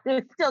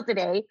practice still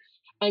today.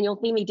 And you'll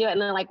see me do it.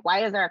 And they're like,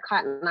 why is there a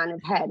cotton on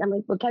his head? I'm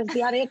like, because he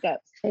had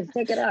hiccups. Just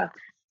take it off.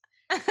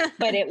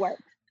 But it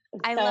works.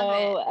 I love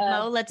it.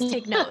 Mo, let's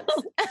take notes.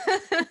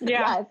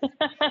 Yes.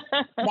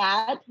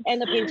 That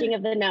and the pinching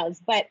of the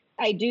nose. But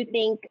I do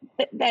think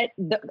that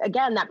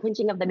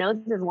pinching of the nose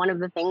is one of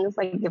the things,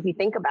 like if you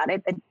think about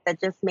it,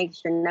 that just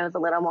makes your nose a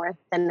little more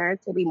thinner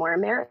to be more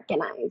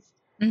Americanized.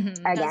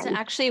 Does it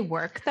actually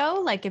work though?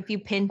 Like if you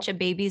pinch a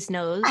baby's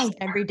nose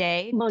every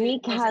day?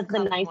 Monique has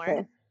the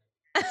nicest.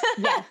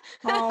 Yes.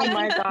 Oh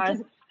my gosh.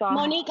 Stop.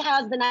 Monique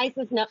has the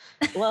nicest nose.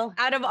 Well,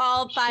 out of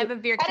all 5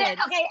 of your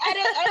kids.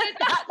 Edit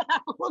that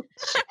out.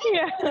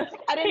 Yeah.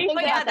 I didn't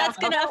think about that's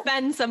going to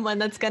offend someone.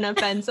 That's okay.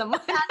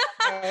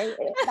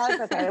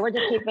 We're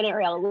just keeping it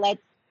real.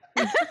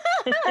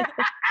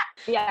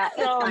 Yeah.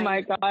 Oh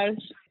my gosh.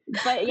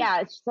 But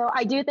yeah, so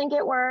I do think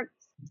it works.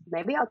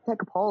 Maybe I'll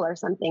take a poll or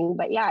something.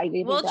 But yeah, I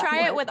do. We'll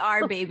try it with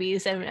our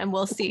babies and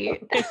we'll see. Well,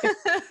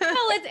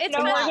 it's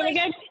No, kind we're of gonna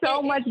get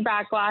so much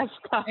backlash.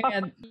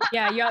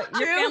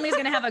 your family's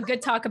gonna have a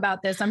good talk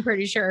about this, I'm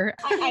pretty sure.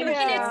 I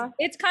know.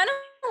 It's kind of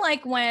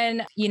like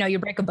when, you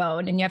break a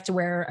bone and you have to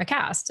wear a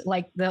cast.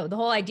 Like the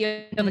whole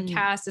idea of a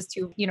cast is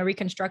to,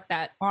 reconstruct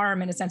that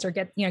arm in a sense, or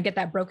get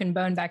that broken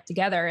bone back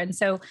together. And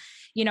so,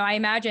 I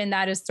imagine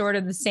that is sort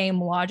of the same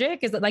logic,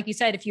 is that, like you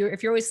said, if you're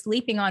always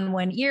sleeping on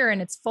one ear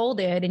and it's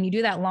folded and you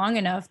do that long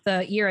enough,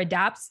 the ear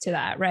adapts to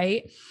that.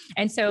 Right.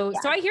 And so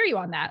I hear you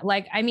on that.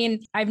 Like, I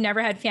mean, I've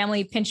never had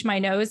family pinch my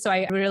nose, so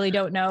I really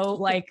don't know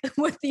like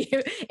what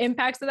the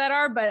impacts of that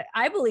are, but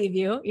I believe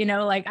you,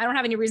 like, I don't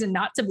have any reason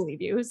not to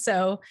believe you.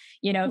 So,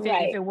 if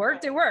it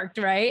worked, it worked.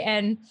 Right.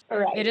 And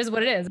it is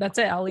what it is. That's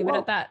it. I'll leave it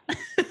at that.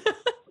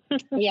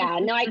 Yeah,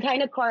 no, I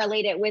kind of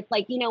correlate it with,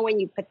 like, when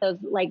you put those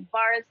like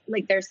bars,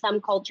 like there's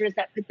some cultures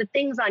that put the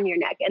things on your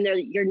neck and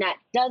your neck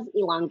does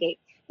elongate.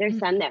 There's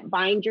some that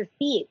bind your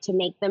feet to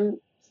make them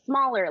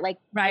smaller. Like,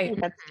 I think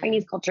that's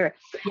Chinese culture.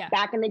 Yeah.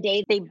 Back in the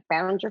day, they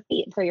bound your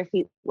feet so your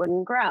feet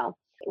wouldn't grow.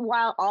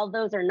 While all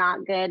those are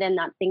not good and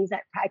not things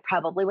that I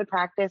probably would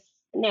practice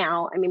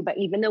now, I mean, but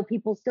even though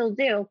people still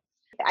do,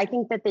 I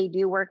think that they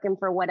do work, and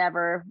for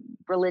whatever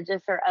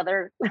religious or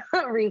other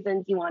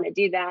reasons you want to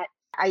do that,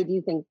 I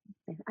think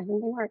they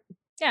work.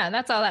 Yeah,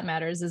 that's all that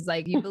matters, is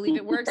like, you believe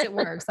it works, it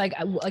works. Like,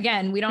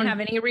 again, we don't have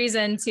any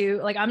reason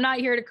to, like, I'm not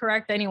here to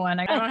correct anyone.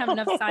 I don't have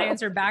enough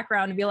science or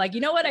background to be like,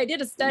 you know what, I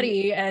did a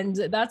study and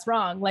that's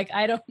wrong. Like,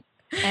 I don't,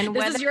 and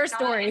this is your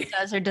story. It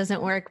does or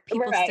doesn't work,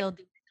 people still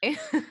do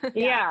it.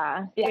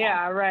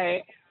 Yeah,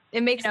 right.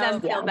 It makes them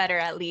feel better,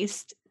 at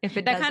least. If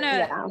it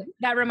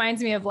that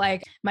reminds me of,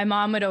 like, my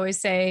mom would always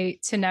say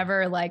to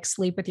never like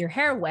sleep with your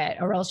hair wet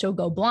or else you'll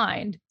go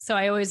blind. So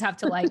I always have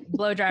to like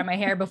blow dry my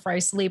hair before I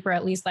sleep, or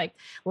at least like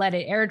let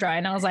it air dry.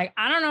 And I was like,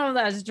 I don't know if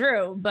that's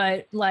true,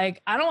 but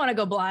like, I don't want to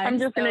go blind. I'm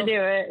just going to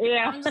do it.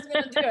 Yeah. I'm just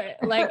going to do it.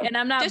 Like, and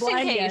I'm not just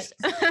blind yet.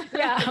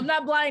 Yeah. I'm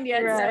not blind yet.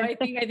 Right.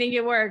 So I think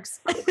it works.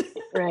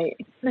 Right.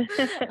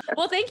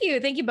 Well, thank you.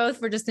 Thank you both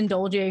for just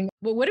indulging.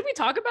 Well, what did we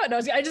talk about? No,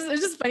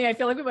 it's just funny. I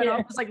feel like we went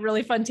off this like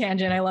really fun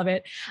tangent. I love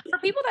it. For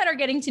people that are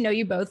getting to know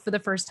you both for the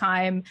first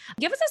time,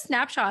 give us a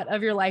snapshot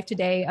of your life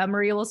today.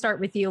 Maria, we'll start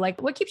with you.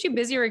 Like, what keeps you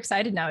busy or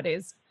excited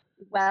nowadays?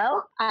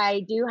 Well,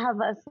 I do have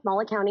a small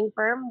accounting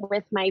firm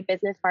with my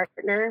business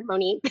partner,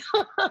 Monique.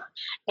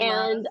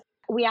 And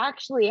we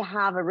actually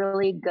have a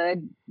really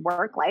good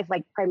work life.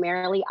 Like,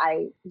 primarily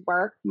I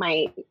work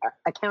my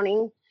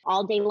accounting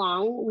all day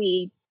long.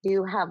 We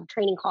do have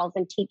training calls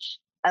and teach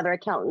other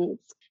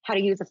accountants how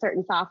to use a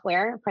certain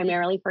software,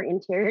 primarily for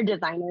interior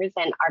designers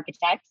and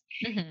architects.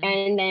 Mm-hmm.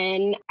 And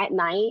then at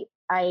night,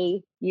 I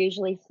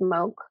usually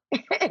smoke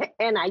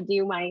and I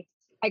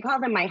call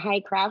them my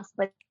high crafts,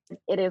 but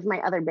it is my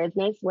other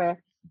business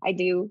where I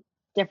do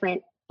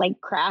different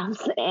like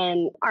crafts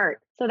and art.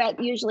 So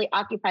that usually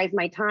occupies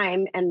my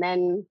time. And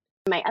then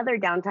my other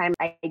downtime,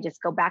 I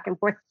just go back and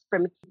forth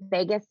from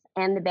Vegas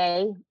and the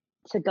Bay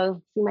to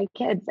go see my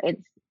kids.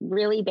 It's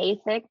really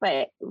basic,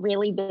 but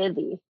really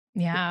busy.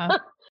 Yeah.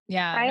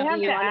 Yeah. I have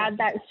to add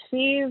that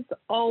she's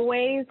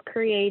always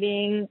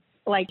creating,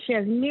 like, she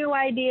has new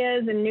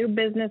ideas and new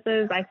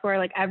businesses, I swear,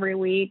 like every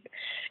week.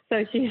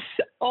 So she's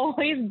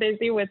always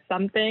busy with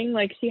something.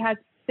 Like, she has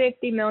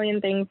 50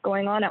 million things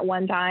going on at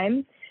one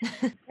time.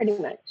 Pretty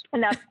much.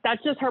 And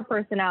that's just her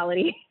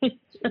personality.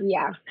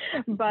 Yeah.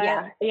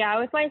 But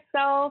with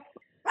myself,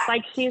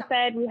 like she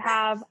said, we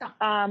have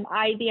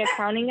ID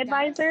accounting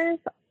advisors.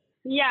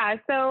 Yeah.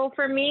 So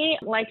for me,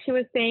 like she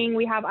was saying,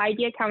 we have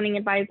ID accounting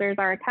advisors,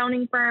 our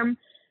accounting firm,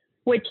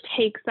 which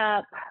takes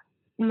up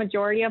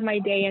majority of my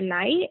day and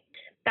night.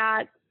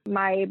 That's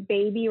my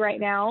baby right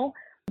now.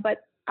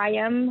 But I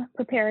am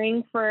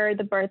preparing for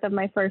the birth of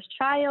my first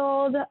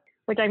child,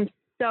 which I'm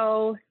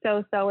so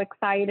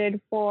excited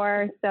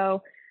for.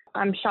 So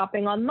I'm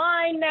shopping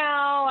online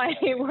now.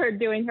 We're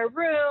doing her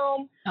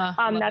room.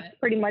 That's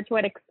pretty much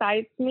what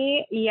excites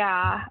me.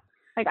 Yeah.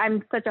 Like,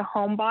 I'm such a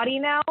homebody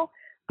now.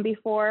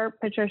 Before,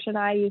 Patricia and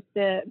I used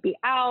to be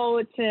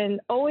out and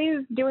always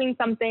doing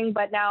something,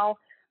 but now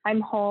I'm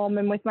home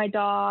and with my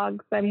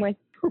dogs. I'm with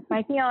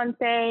my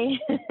fiance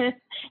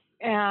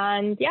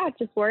and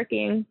just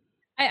working.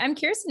 I'm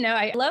curious to know,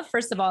 I love,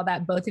 first of all,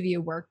 that both of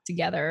you work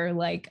together.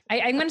 Like,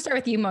 I'm going to start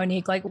with you,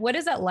 Monique. Like, what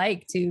is that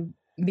like to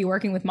be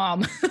working with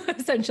mom,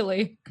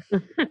 essentially?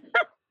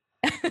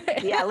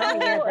 Yeah, let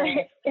me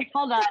hear this.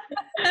 Hold on.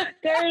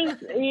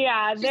 There's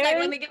like,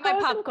 let me get my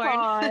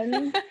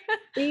popcorn.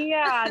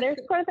 There's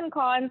pros and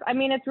cons. I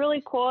mean, it's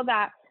really cool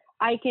that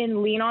I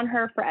can lean on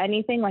her for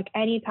anything. Like,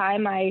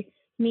 anytime I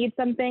need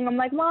something, I'm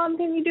like, Mom,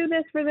 can you do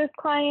this for this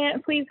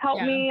client? Please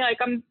help me. Like,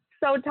 I'm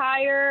so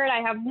tired.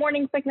 I have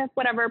morning sickness,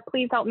 whatever.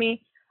 Please help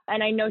me.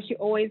 And I know she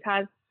always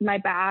has my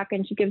back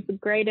and she gives the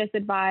greatest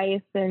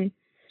advice and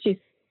she's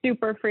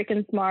super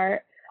freaking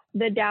smart.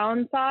 The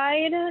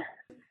downside,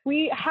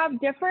 we have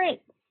different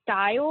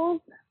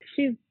styles.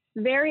 She's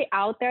very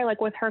out there.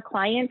 Like, with her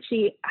clients,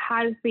 she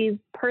has these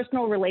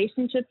personal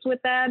relationships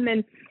with them.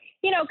 And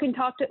can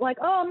talk to like,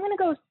 oh, I'm going to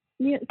go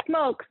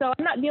smoke, so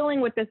I'm not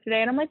dealing with this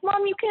today. And I'm like,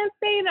 Mom, you can't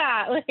say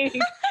that. Like,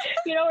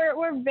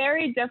 we're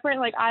very different.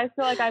 Like, I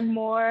feel like I'm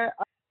more,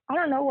 I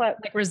don't know what.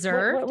 Like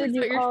reserved? What would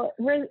you call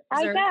it?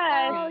 I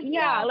guess.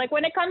 Yeah. Like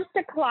when it comes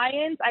to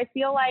clients, I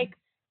feel like,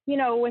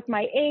 with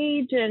my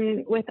age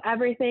and with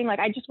everything, like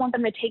I just want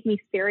them to take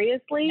me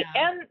seriously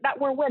and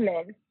that we're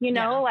women,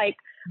 like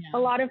a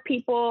lot of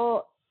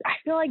people, I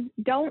feel like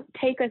don't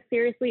take us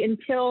seriously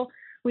until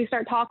we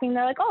start talking.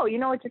 They're like, oh, you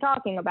know what you're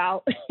talking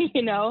about,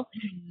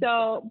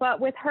 So, but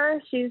with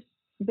her, she's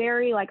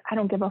very like, I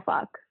don't give a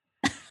fuck.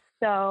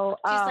 So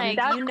she's like,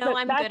 I'm good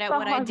at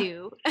what I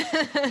do.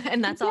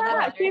 And that's all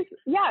that matters.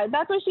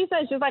 That's what she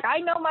said. She's like, I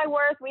know my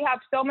worth. We have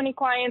so many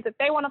clients. If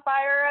they want to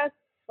fire us,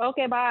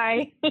 okay,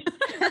 bye.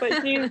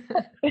 But she's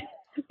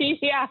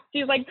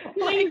like,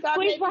 please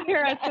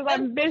fire us because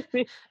I'm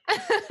busy.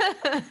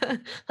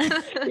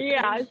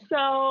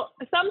 So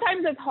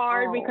sometimes it's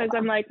hard because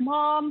I'm like,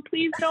 Mom,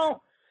 please don't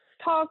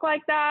talk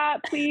like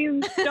that.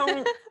 Please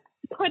don't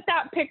put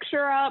that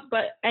picture up.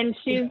 And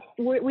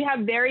we have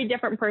very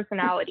different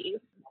personalities.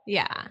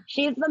 Yeah.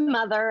 She's the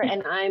mother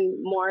and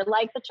I'm more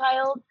like the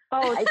child.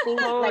 Oh, I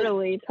think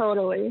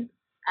totally.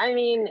 I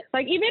mean,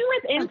 like even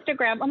with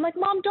Instagram, I'm like,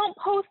 Mom, don't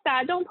post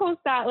that. Don't post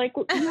that. Like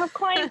you have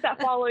clients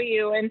that follow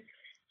you. And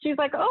she's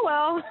like, oh,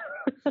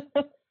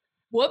 well.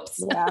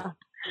 Whoops. Yeah.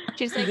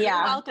 She's like, you're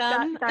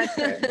welcome. That's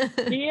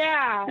it.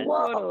 Yeah,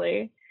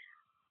 totally.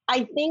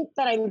 I think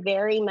that I'm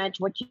very much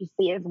what you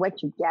see is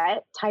what you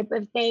get type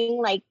of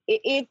thing. Like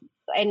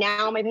and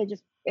now my page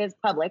is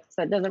public,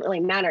 so it doesn't really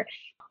matter.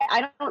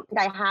 I don't think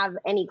I have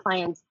any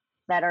clients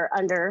that are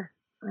under,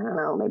 I don't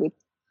know, maybe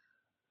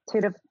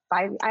 2 to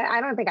 5.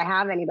 I don't think I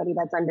have anybody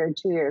that's under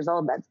 2 years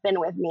old that's been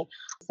with me.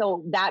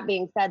 So that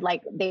being said,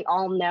 like they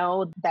all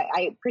know that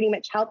I pretty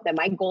much help them.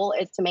 My goal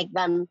is to make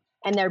them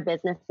and their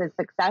businesses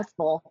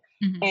successful.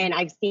 Mm-hmm. And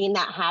I've seen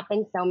that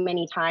happen so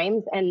many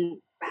times. And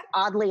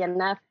oddly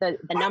enough, the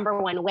number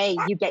one way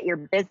you get your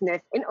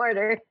business in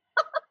order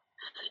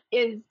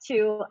is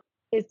to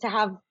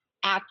have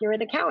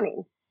accurate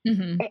accounting.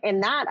 Mm-hmm.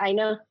 And that I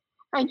know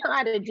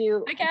how to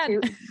do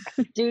to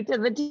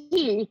the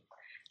T.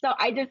 So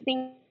I just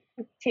think,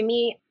 to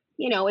me,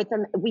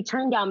 we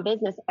turn down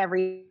business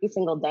every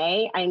single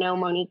day. I know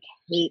Monique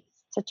hates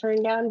to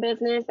turn down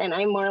business, and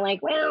I'm more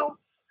like, well,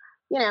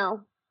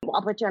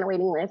 I'll put you on a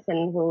waiting list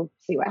and we'll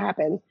see what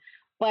happens.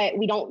 But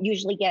we don't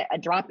usually get a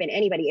drop in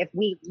anybody. If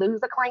we lose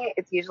a client,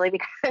 it's usually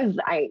because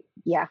I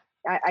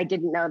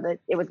didn't know that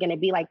it was going to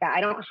be like that.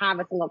 I don't have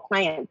a single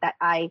client that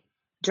I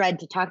dread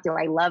to talk to.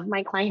 I love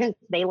my clients.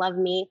 They love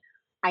me.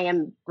 I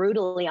am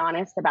brutally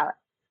honest about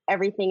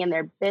everything in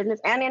their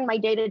business and in my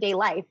day-to-day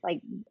life.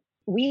 Like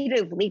weed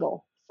is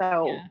legal.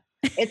 So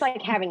it's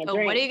like having a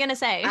drink. What are you going to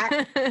say?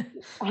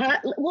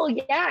 Well,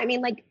 yeah. I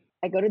mean, like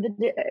I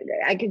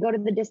could go to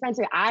the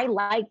dispensary. I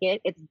like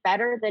it. It's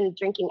better than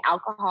drinking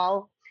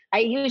alcohol. I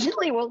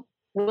usually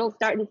will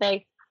start and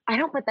say, I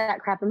don't put that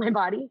crap in my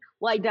body.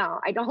 Well,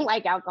 I don't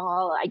like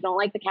alcohol. I don't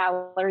like the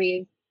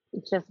calories.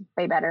 It's just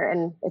way better.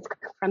 And it's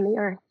from the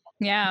earth.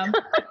 Yeah.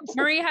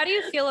 Marie, how do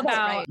you feel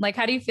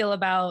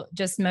about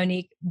just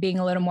Monique being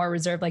a little more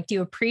reserved? Like, do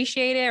you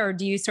appreciate it or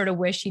do you sort of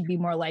wish she'd be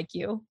more like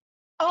you?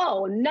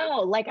 Oh, no.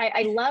 Like,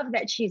 I love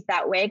that she's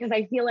that way because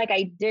I feel like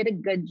I did a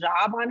good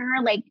job on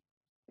her. Like,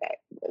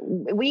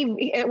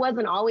 it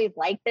wasn't always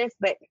like this,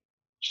 but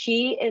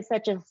she is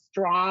such a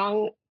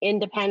strong,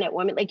 independent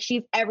woman. Like,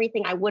 she's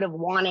everything I would have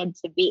wanted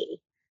to be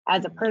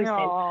as a person.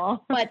 Aww.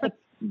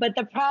 But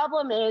the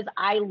problem is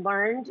I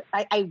learned,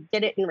 I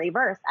did it in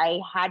reverse. I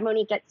had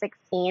Monique at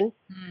 16.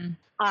 Mm.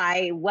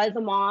 I was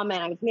a mom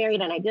and I was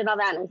married and I did all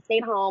that and I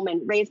stayed home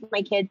and raised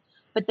my kids.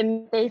 But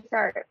then they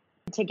start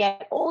to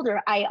get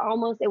older.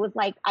 It was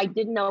like, I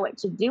didn't know what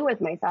to do with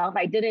myself.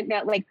 I didn't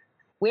know, like,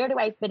 where do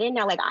I fit in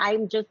now? Like,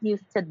 I'm just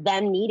used to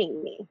them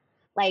needing me.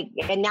 Like,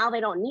 and now they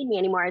don't need me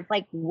anymore. It's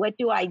like, what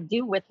do I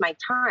do with my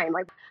time?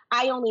 Like,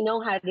 I only know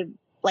how to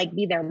like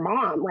be their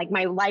mom. Like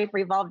my life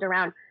revolved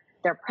around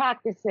their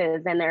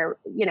practices and their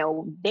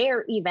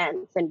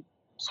events and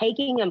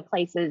taking them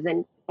places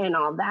and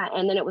all that.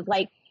 And then it was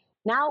like,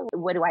 now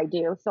what do I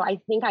do? So I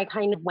think I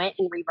kind of went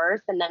in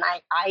reverse. And then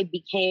I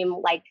became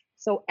like,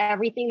 so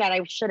everything that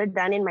I should have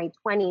done in my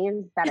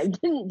 20s that I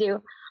didn't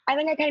do, I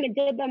think I kind of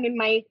did them in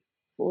my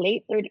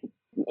late 30s,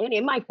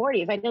 in my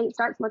 40s. I didn't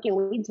start smoking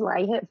weed till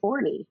I hit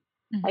 40.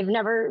 Mm-hmm. I've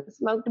never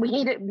smoked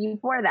weed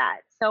before that.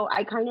 So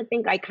I kind of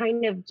think I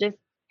kind of just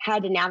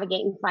had to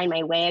navigate and find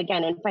my way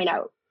again and find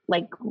out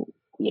like,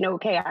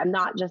 okay, I'm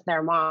not just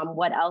their mom.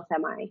 What else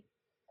am I?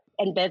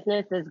 And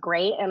business is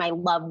great. And I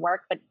love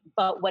work,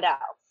 but what else?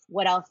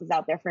 What else is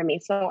out there for me?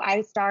 So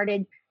I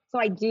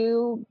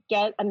do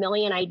get a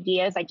million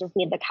ideas. I just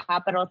need the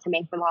capital to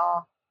make them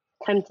all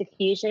come to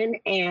fusion.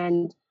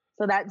 And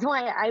so that's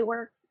why I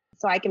work,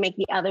 so I can make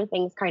the other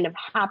things kind of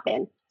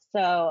happen.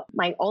 So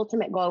my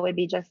ultimate goal would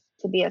be just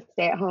to be a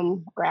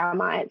stay-at-home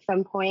grandma at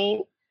some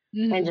point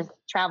and just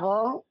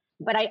travel.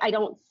 But I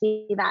don't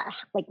see that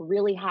like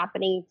really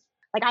happening.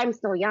 Like I'm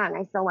still young.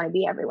 I still want to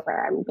be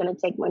everywhere. I'm going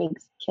to take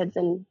Monique's kids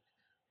and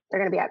they're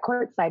going to be at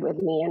courtside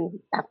with me and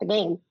at the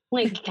game.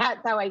 Like,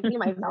 that's how I see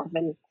myself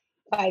in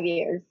 5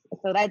 years.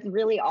 So that's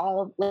really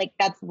all, like,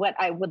 that's what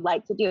I would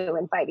like to do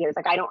in 5 years.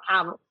 Like, I don't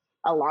have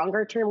a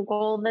longer term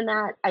goal than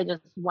that. I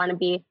just want to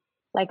be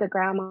like a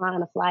grandma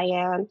and a fly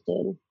aunt,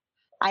 and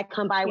I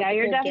come by with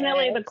you're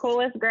definitely gifts. the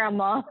coolest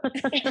grandma.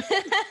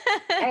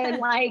 And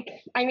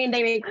like, I mean,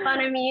 they make fun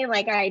of me.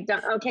 Like, I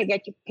don't, okay,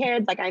 get your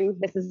kids. Like,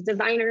 this is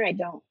designer. I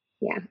don't,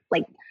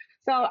 like,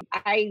 so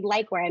I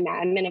like where I'm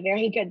at. I'm in a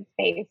very good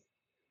space.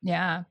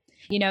 Yeah.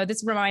 You know,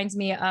 this reminds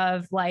me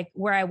of like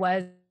where I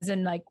was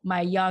in like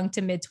my young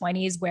to mid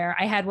 20s, where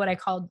I had what I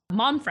called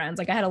mom friends.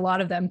 Like I had a lot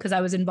of them because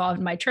I was involved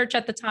in my church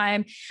at the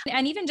time.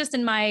 And even just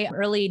in my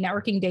early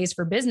networking days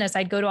for business,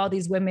 I'd go to all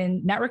these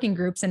women networking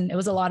groups, and it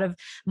was a lot of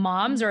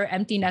moms or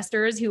empty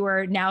nesters who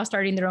are now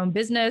starting their own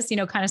business, you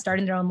know, kind of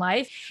starting their own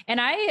life.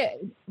 And I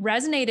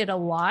resonated a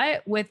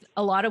lot with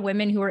a lot of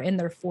women who were in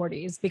their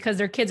 40s because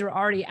their kids were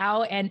already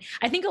out. And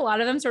I think a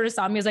lot of them sort of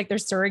saw me as like their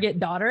surrogate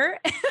daughter.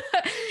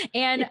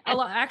 And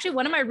actually,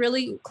 one of my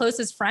really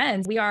closest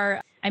friends, we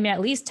are, I mean,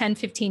 at least 10,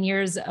 15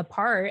 years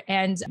apart,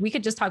 and we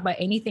could just talk about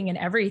anything and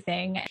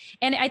everything.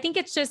 And I think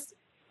it's just,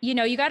 you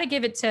know, you got to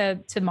give it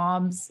to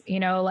moms, you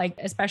know, like,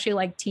 especially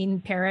like teen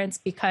parents,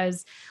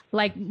 because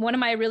like one of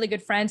my really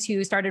good friends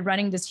who started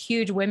running this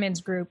huge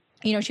women's group,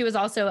 you know, she was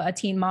also a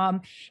teen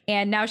mom,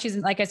 and now she's,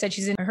 like I said,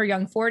 she's in her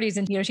young 40s.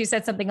 And, you know, she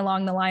said something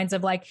along the lines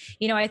of like,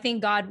 you know, I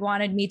think God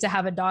wanted me to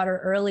have a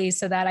daughter early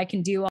so that I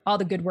can do all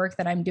the good work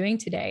that I'm doing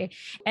today.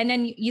 And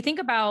then you think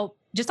about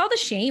just all the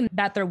shame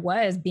that there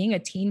was being a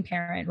teen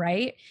parent.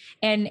 Right.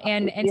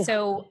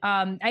 So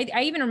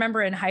I even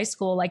remember in high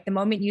school, like the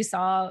moment you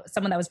saw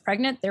someone that was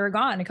pregnant, they were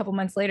gone. A couple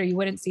months later, you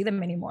wouldn't see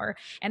them anymore.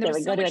 And there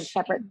was so much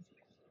separate.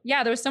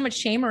 Yeah, there was so much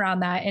shame around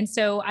that. And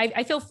so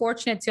I feel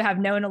fortunate to have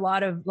known have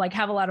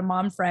a lot of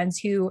mom friends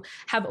who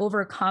have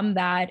overcome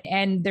that,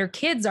 and their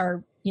kids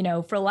are, you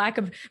know, for lack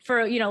of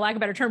a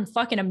better term,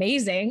 fucking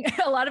amazing.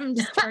 A lot of them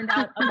just turned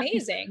out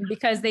amazing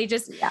because they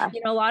just,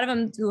 you know, a lot of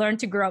them learned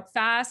to grow up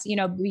fast, you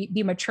know,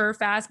 be mature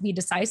fast, be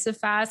decisive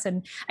fast.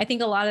 And I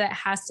think a lot of that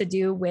has to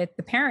do with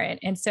the parent.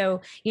 And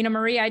so, you know,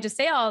 Marie, I just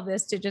say all of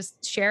this to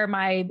just share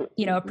my,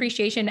 you know,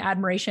 appreciation,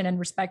 admiration, and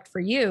respect for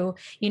you,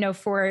 you know,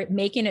 for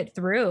making it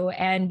through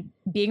and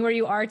being where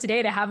you are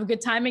today to have a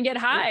good time and get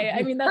high.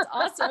 I mean, that's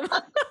awesome.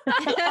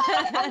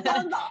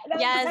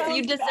 Yes,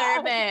 you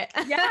deserve it.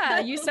 Yeah,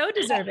 you so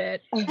deserve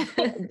it.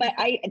 But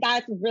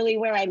that's really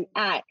where I'm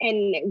at.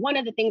 And one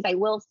of the things I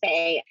will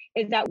say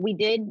is that we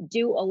did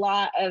do a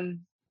lot of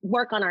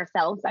work on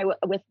ourselves.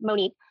 With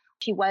Monique,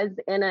 she was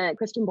in a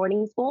Christian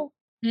boarding school.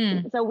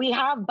 So we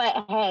have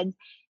butt heads.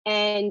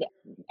 And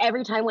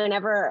every time,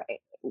 whenever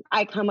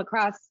I come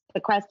across the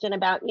question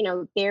about, you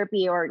know,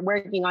 therapy or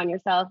working on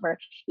yourself, or,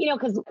 you know,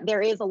 because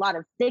there is a lot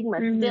of stigma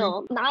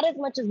still, not as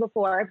much as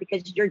before,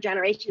 because your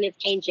generation is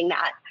changing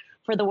that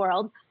for the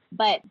world.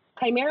 But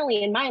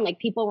primarily in mine, like,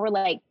 people were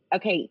like,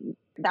 okay,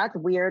 that's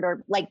weird.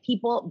 Or like,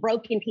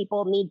 broken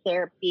people need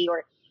therapy,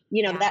 or,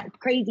 you know, that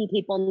crazy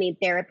people need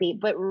therapy.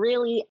 But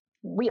really,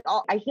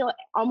 I feel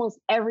almost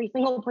every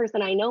single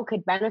person I know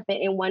could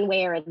benefit in one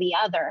way or the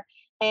other.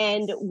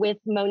 And with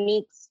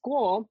Monique's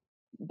school,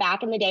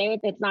 back in the day,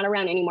 it's not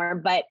around anymore,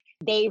 but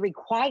they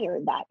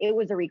required that. It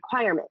was a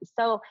requirement.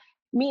 So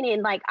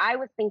meaning, like, I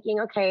was thinking,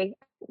 okay,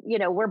 you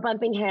know, we're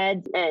bumping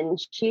heads and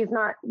she's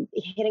not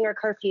hitting her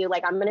curfew.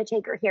 Like, I'm going to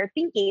take her here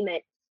thinking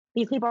that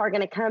these people are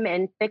going to come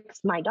and fix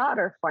my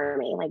daughter for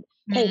me. Like,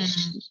 hey,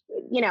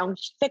 you know,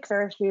 fix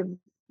her.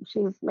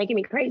 She's making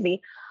me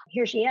crazy.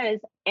 Here she is.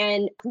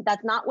 And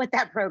that's not what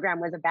that program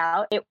was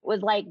about. It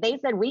was like, they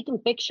said, we can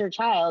fix your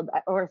child,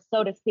 or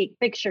so to speak,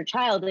 fix your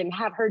child and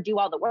have her do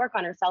all the work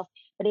on herself.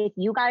 But if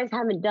you guys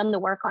haven't done the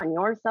work on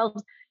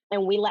yourselves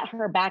and we let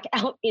her back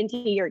out into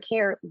your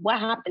care, what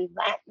happens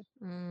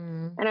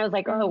then? And I was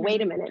like, oh,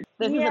 wait a minute.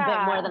 This is a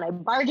bit more than I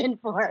bargained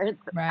for.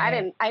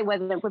 Right. I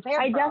wasn't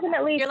prepared.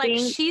 You're like,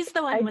 she's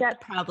the one with the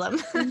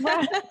problem.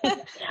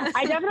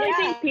 I definitely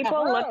think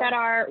people look at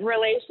our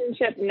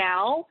relationship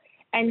now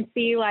and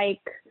see, like,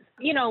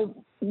 you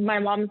know, my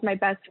mom's my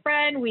best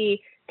friend.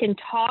 We can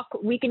talk,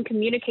 we can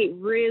communicate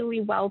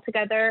really well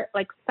together.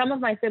 Like, some of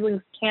my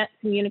siblings can't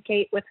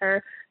communicate with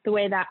her the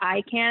way that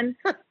I can.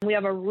 We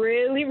have a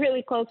really,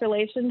 really close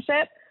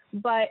relationship,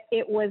 but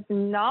it was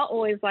not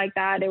always like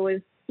that. It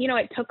was, you know,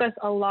 it took us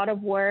a lot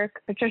of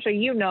work. Patricia,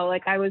 you know,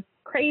 like, I was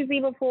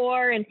crazy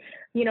before, and,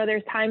 you know,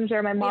 there's times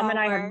where my mom and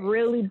I have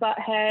really butt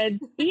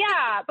heads.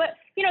 Yeah. But,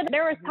 you know,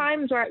 there was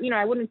times where, you know,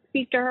 I wouldn't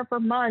speak to her for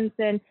months.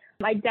 And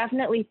I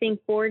definitely think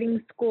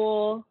boarding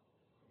school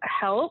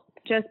helped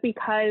just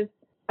because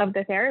of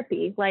the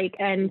therapy, like,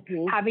 and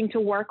having to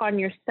work on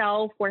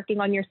yourself, working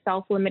on your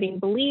self-limiting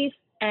beliefs,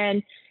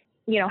 and,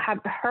 you know,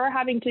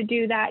 having to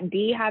do that,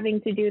 Dee having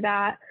to do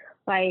that.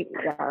 Like,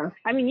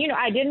 I mean, you know,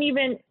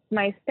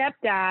 my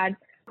stepdad,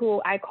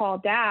 who I call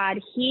dad,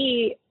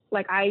 he,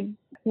 like, I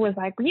was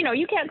like, you know,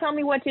 you can't tell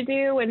me what to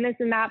do and this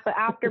and that. But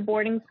after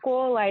boarding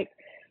school, like,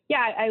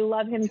 yeah, I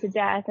love him to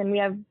death. And we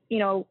have, you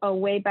know, a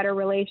way better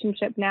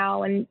relationship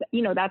now. And,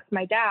 you know, that's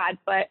my dad.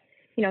 But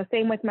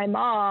same with my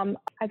mom.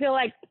 I feel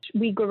like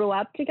we grew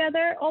up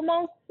together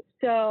almost.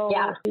 So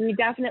we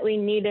definitely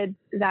needed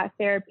that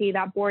therapy,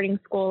 that boarding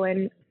school.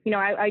 And,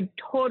 I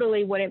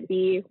totally wouldn't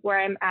be where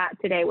I'm at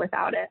today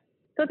without it.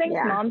 So thanks,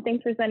 Mom.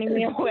 Thanks for sending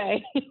me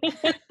away.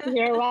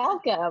 You're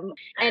welcome.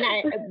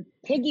 And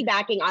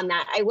piggybacking on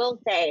that, I will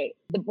say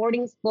the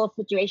boarding school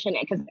situation,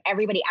 because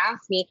everybody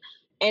asks me,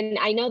 and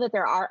I know that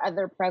there are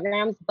other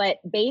programs, but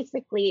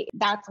basically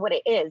that's what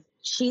it is.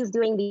 She's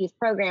doing these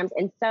programs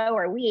and so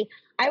are we.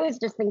 I was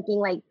just thinking,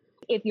 like,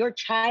 if your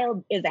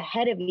child is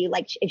ahead of you,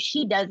 like if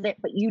she does it,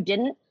 but you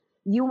didn't,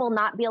 you will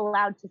not be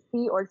allowed to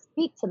see or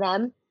speak to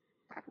them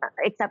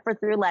except for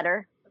through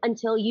letter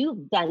until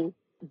you've done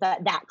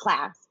that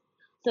class.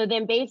 So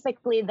then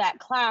basically that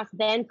class,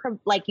 then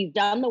like you've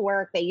done the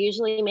work, they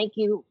usually make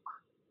you,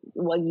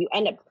 you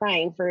end up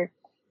crying for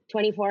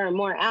 24 or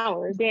more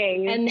hours.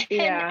 Days. And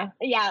then,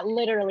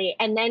 literally.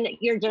 And then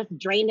you're just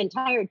drained and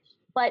tired.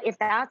 But if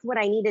that's what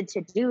I needed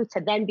to do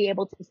to then be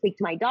able to speak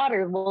to my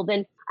daughter, well,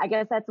 then I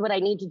guess that's what I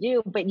need to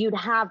do. But you'd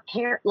have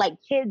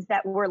kids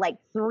that were like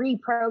 3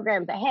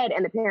 programs ahead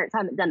and the parents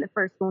haven't done the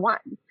first one.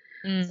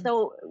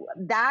 So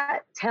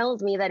that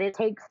tells me that it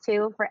takes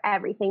 2 for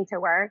everything to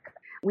work.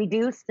 We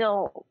do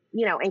still,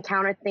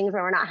 encounter things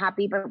where we're not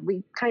happy, but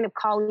we kind of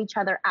call each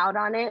other out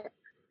on it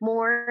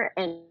more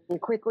and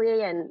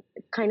quickly and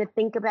kind of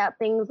think about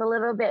things a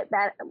little bit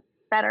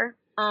better.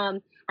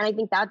 And I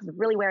think that's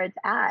really where it's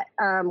at,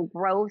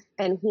 growth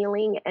and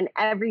healing. And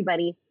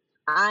everybody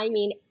has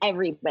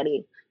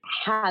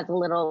a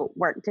little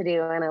work to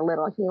do and a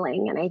little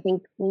healing. And I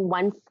think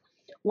when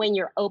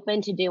you're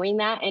open to doing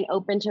that and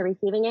open to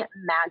receiving it,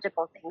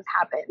 magical things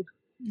happen.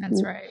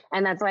 That's right.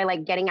 And that's why,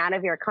 like, getting out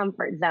of your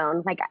comfort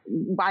zone, like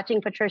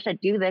watching Patricia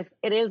do this,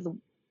 it is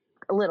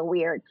a little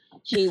weird.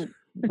 She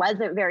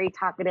wasn't very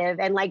talkative.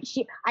 And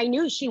I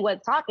knew she was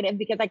talkative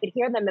because I could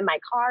hear them in my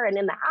car and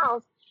in the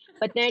house.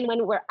 But then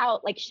when we're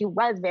out, like, she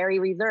was very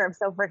reserved.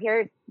 So for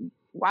here,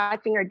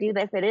 watching her do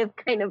this, it is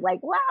kind of like,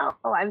 wow,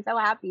 I'm so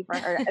happy for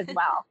her as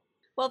well.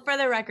 Well, for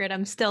the record,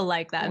 I'm still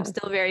like that. I'm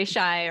still very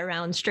shy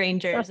around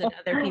strangers and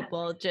other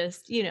people.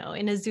 Just,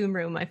 in a Zoom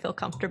room, I feel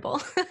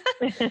comfortable.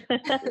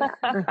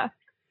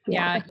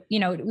 Yeah.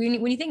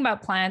 When you think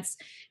about plants,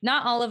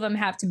 not all of them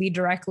have to be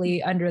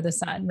directly under the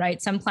sun,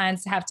 right? Some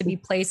plants have to be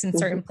placed in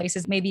certain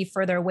places, maybe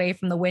further away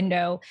from the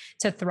window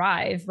to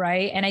thrive,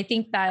 right? And I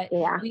think that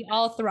we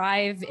all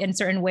thrive in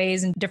certain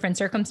ways in different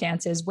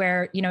circumstances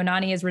where,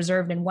 Nani is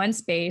reserved in one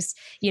space,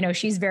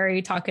 she's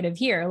very talkative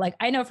here. Like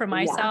I know for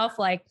myself,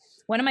 like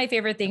one of my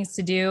favorite things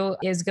to do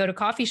is go to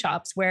coffee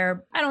shops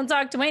where I don't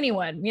talk to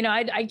anyone.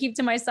 I keep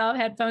to myself,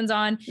 headphones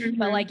on,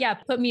 but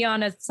put me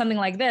on something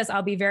like this,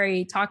 I'll be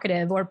very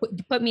talkative, or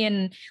put me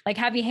in, like,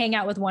 have you hang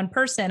out with one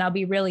person, I'll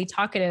be really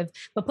talkative,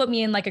 but put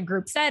me in like a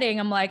group setting,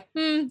 I'm like,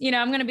 I'm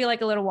going to be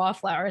like a little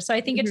wallflower. So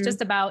I think it's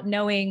just about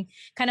knowing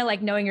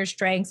your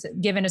strengths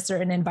given a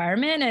certain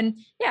environment. And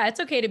it's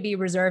okay to be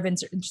reserved in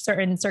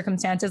certain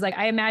circumstances. Like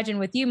I imagine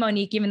with you,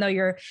 Monique, even though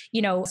you're,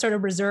 sort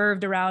of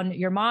reserved around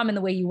your mom and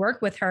the way you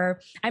work with her,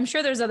 I'm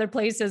sure there's other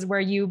places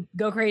where you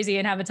go crazy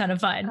and have a ton of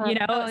fun,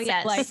 Oh,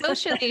 yes. Like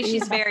socially,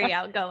 she's very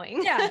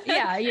outgoing. So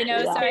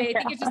I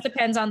think it just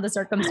depends on the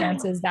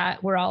circumstances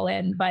that we're all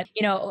in. But,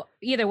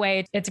 either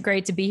way, it's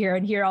great to be here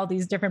and hear all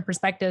these different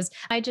perspectives.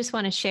 I just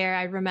want to share,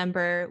 I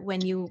remember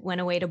when you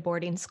went away to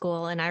boarding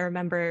school, and I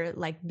remember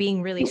like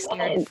being really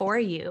scared for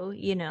you,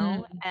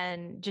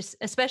 and just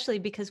especially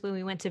because when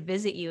we went to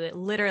visit you, it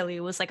literally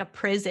was like a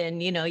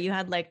prison, you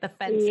had like the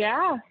fence.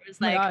 Yeah. It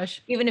was like,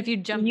 even if you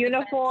jumped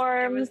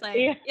uniforms,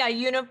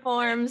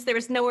 uniforms, there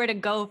was nowhere to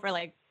go for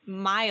like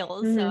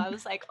miles. So I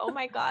was like, oh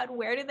my God,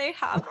 where do they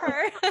have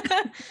her?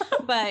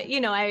 But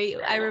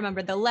I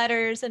remember the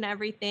letters and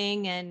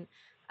everything. And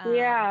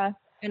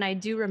and I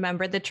do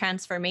remember the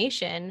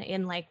transformation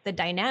in like the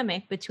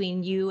dynamic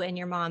between you and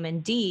your mom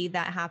and Dee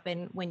that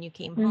happened when you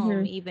came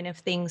home, even if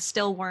things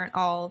still weren't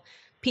all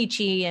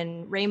peachy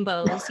and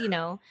rainbows,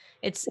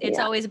 it's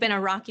always been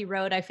a rocky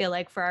road, I feel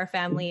like, for our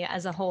family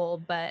as a whole,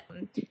 but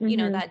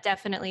that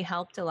definitely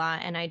helped a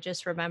lot. And I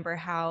just remember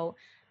how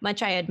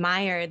much I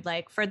admired,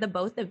 like, for the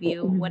both of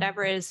you,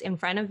 whatever is in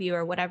front of you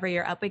or whatever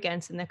you're up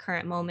against in the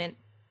current moment,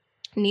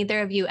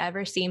 neither of you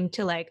ever seemed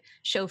to like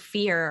show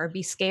fear or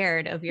be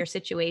scared of your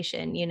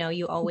situation.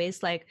 You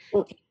always like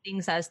take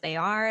things as they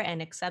are and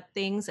accept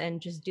things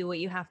and just do what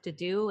you have to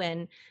do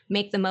and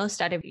make the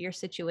most out of your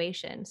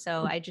situation.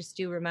 So I just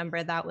do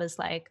remember that was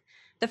like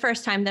the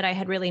first time that I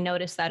had really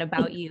noticed that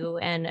about you.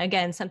 And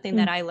again, something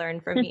that I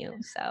learned from you.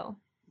 So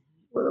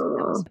that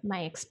was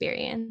my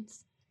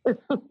experience.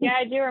 Yeah,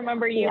 I do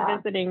remember you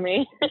visiting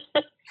me.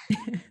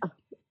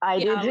 I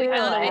do too.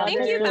 I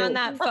think you found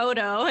that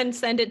photo and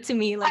sent it to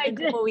me like a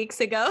couple weeks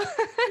ago.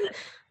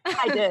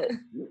 I did.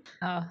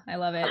 Oh, I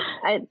love it.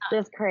 It's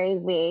just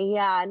crazy.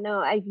 Yeah, no,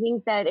 I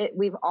think that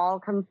we've all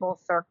come full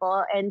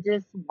circle, and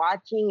just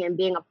watching and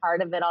being a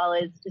part of it all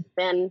has just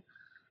been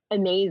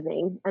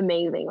amazing.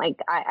 Like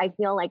I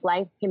feel like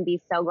life can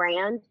be so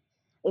grand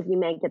if you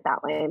make it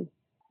that way.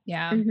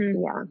 Yeah.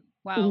 Yeah.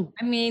 Wow.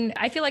 I mean,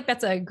 I feel like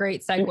that's a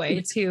great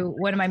segue to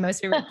one of my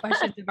most favorite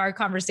questions of our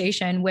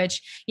conversation,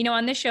 which,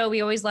 on this show, we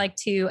always like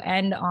to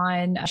end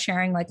on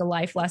sharing like a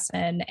life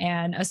lesson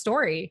and a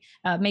story,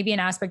 maybe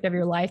an aspect of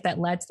your life that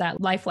led to that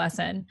life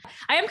lesson.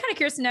 I am kind of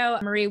curious to know,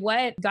 Marie,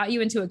 what got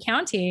you into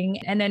accounting?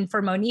 And then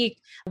for Monique,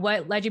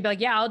 what led you to be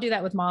like, yeah, I'll do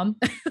that with mom?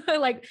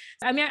 Like,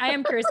 I mean, I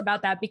am curious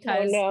about that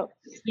because,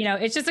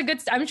 it's just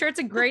I'm sure it's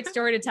a great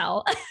story to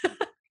tell.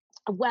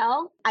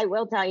 Well, I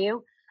will tell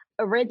you,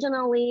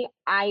 originally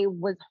I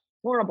was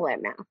horrible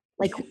at math,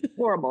 like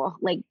horrible.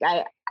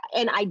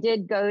 I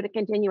did go to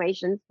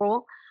continuation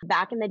school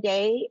back in the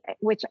day,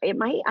 which I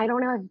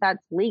don't know if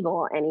that's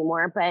legal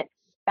anymore, but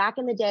back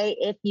in the day,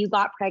 if you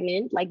got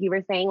pregnant, like you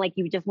were saying, like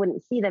you just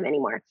wouldn't see them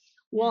anymore.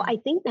 Well, I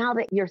think now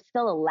that you're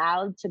still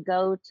allowed to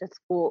go to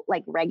school,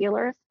 like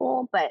regular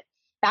school, but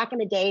back in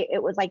the day,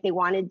 it was like they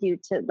wanted you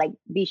to like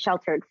be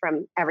sheltered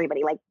from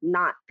everybody, like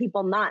not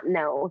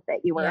know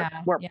that you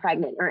were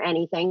pregnant or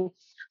anything.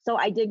 So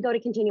I did go to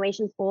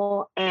continuation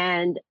school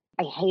and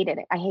I hated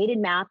it. I hated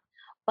math,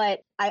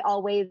 but I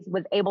always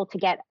was able to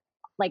get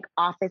like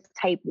office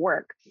type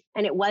work.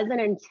 And it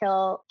wasn't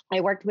until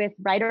I worked with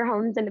Ryder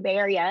Homes in the Bay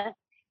Area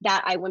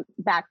that I went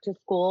back to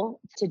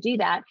school to do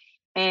that.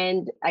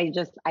 And I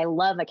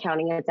love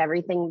accounting. It's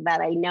everything that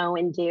I know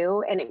and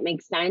do, and it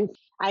makes sense.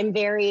 I'm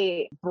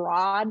very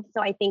broad.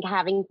 So I think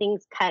having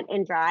things cut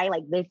and dry,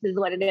 like this is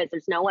what it is.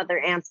 There's no other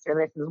answer.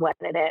 This is what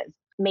it is.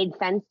 Made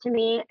sense to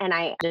me. And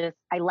I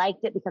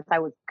liked it because I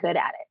was good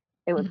at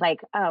it. It was like,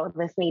 oh,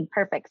 this made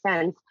perfect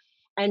sense.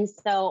 And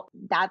so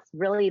that's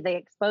really the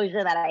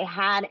exposure that I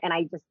had. And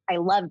I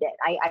loved it.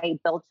 I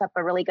built up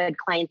a really good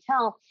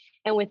clientele.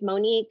 And with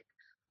Monique,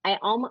 I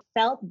almost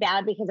felt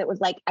bad because it was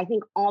like, I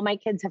think all my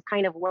kids have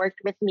kind of worked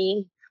with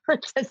me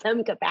to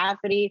some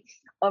capacity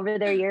over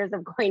their years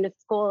of going to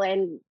school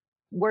and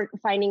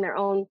finding their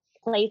own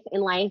place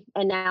in life.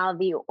 And now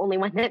the only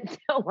one that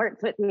still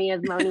works with me is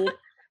Monique,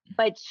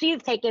 but she's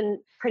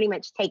pretty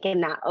much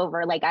taken that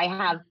over. Like I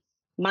have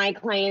my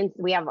clients,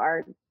 we have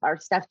our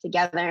stuff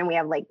together, and we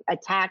have like a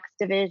tax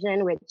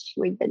division, which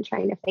we've been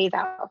trying to phase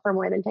out for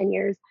more than 10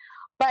 years.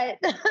 But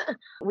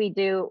we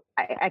do,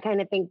 I kind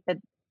of think that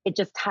it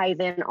just ties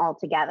in all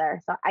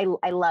together. So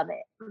I love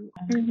it.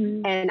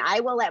 Mm-hmm. And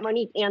I will let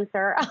Monique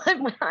answer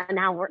on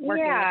how working with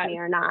me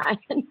or not.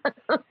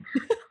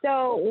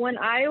 So when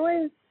I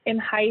was in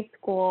high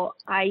school,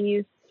 I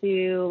used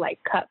to like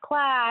cut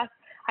class.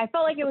 I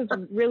felt like it was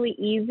really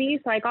easy.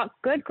 So I got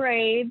good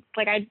grades.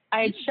 Like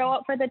I'd show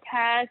up for the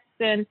tests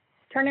and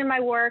turn in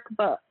my work,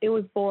 but it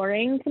was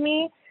boring to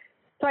me.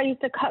 So I used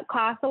to cut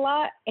class a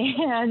lot.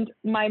 And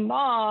my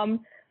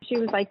mom, she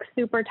was like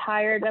super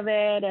tired of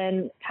it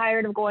and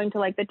tired of going to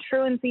like the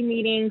truancy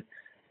meetings.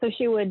 So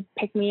she would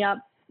pick me up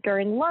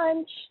during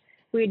lunch.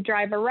 We'd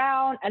drive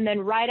around, and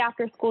then right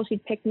after school,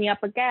 she'd pick me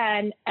up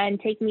again and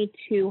take me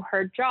to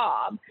her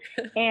job.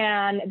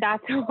 And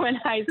that's when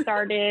I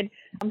started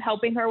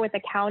helping her with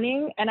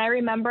accounting. And I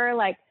remember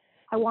like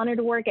I wanted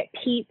to work at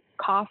Pete's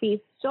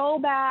Coffee so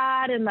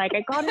bad. And like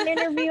I got an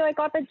interview, I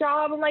got the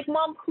job. I'm like,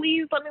 Mom,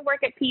 please let me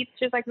work at Pete's.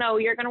 She's like, no,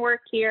 you're going to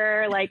work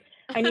here. Like,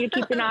 I need to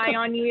keep an eye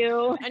on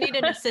you. I need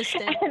an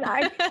assistant.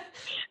 Right.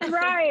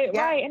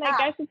 And I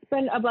guess it's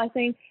been a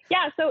blessing.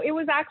 Yeah. So it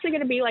was actually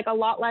going to be like a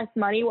lot less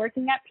money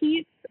working at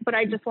Pete's, but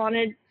I just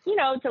wanted,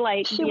 to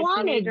like be a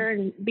teenager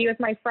and be with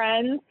my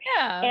friends.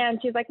 Yeah. And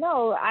she's like,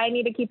 no, I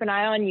need to keep an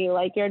eye on you.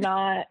 Like, you're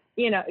not,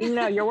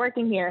 you're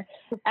working here.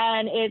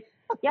 And it's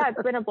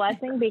been a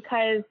blessing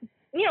because,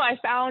 I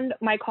found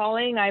my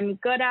calling. I'm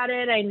good at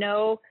it. I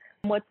know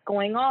what's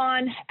going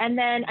on. And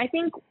then I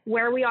think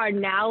where we are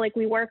now, like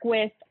we work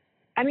with,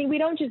 we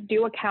don't just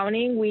do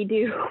accounting. We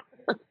do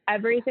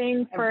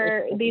everything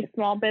for these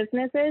small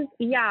businesses.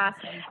 Yeah.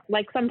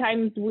 Like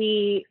sometimes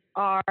we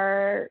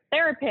are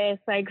therapists.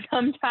 Like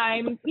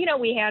sometimes,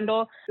 we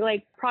handle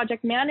like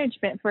project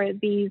management for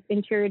these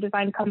interior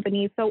design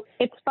companies. So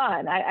it's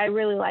fun. I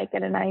really like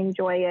it and I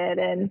enjoy it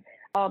and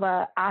all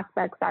the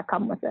aspects that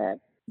come with it.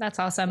 That's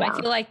awesome. Yeah.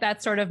 I feel like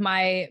that's sort of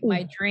my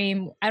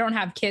dream. I don't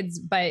have kids,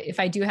 but if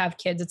I do have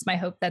kids, it's my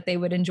hope that they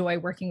would enjoy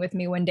working with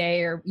me one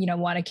day or,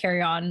 want to carry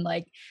on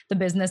like the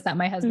business that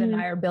my husband and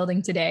I are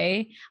building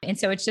today. And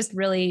so it's just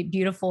really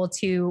beautiful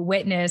to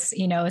witness,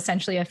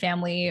 essentially a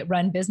family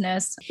run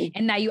business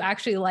and that you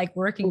actually like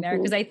working there.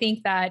 Because I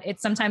think that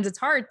sometimes it's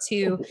hard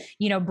to,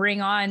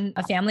 bring on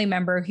a family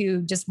member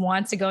who just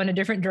wants to go in a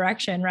different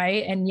direction.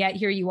 Right. And yet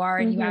here you are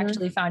and you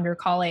actually found your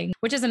calling,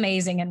 which is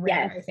amazing and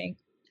rare, I think.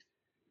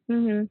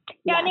 Mm-hmm.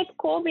 Yeah. And it's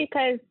cool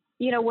because,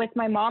 with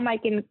my mom, I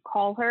can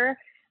call her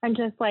and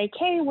just like,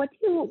 hey, what do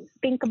you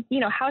think of,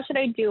 how should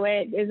I do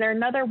it? Is there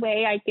another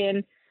way I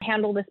can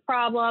handle this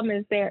problem?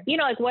 Is there,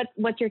 like,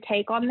 what's your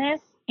take on this?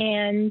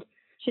 And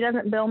she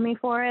doesn't bill me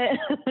for it.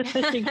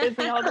 She gives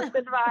me all this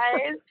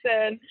advice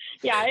and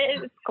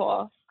it's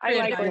cool. I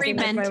like working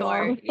with my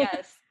mom.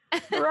 Yes.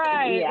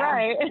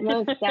 Right.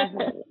 Most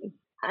definitely.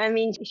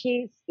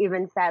 She's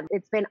even said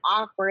it's been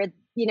awkward,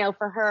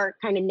 for her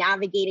kind of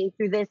navigating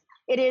through this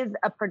it is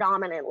a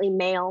predominantly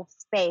male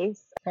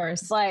space. Of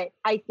course. But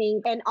I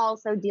think, and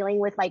also dealing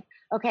with like,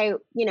 okay,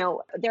 you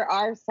know, there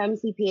are some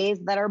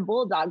CPAs that are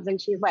bulldogs, and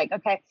she's like,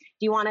 okay,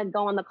 do you want to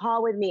go on the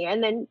call with me?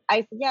 And then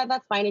I said, yeah,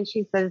 that's fine. And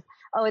she says,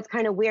 oh, it's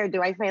kind of weird.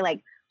 Do I say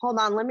like, hold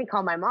on, let me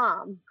call my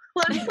mom?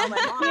 Let me call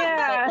my mom.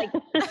 Yeah.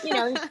 But like, you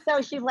know,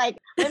 so she's like,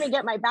 let me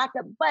get my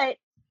backup. But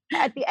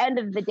at the end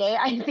of the day,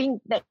 I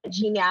think that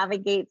she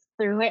navigates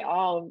through it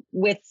all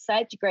with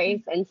such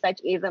grace and such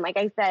ease. And like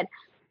I said,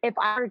 if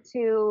I were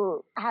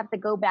to have to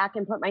go back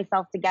and put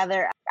myself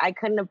together, I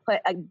couldn't have put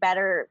a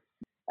better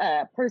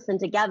person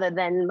together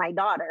than my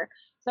daughter.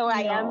 So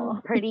I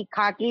am pretty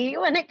cocky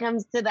when it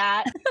comes to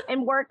that.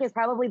 And work is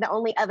probably the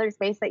only other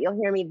space that you'll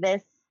hear me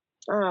this.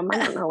 I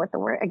don't know what the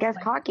word, I guess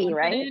like cocky,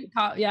 right?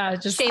 Yeah,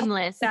 just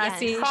shameless,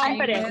 sassy, yes.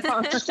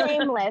 Confident,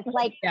 shameless.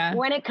 Like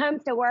when it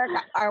comes to work,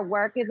 our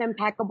work is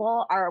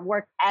impeccable. Our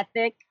work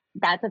ethic,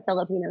 that's a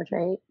Filipino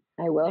trait,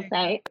 I will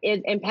say,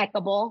 is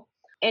impeccable.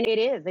 And it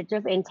is,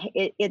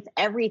 it's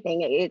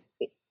everything.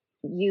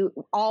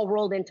 You all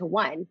rolled into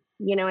one.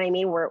 You know what I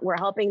mean? We're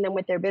helping them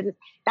with their business.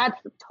 That's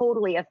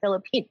totally a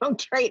Filipino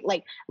trait.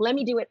 Like, let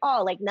me do it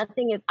all. Like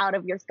nothing is out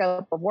of your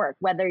scope of work,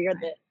 whether you're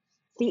the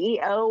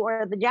CEO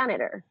or the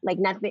janitor. Like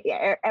nothing,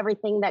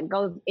 everything that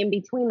goes in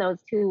between those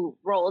two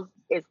roles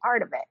is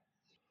part of it.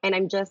 And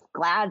I'm just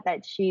glad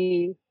that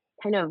she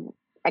kind of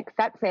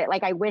accepts it.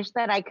 Like I wish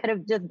that I could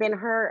have just been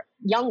her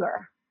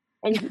younger.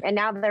 And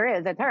now there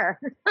is, it's her.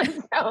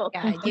 So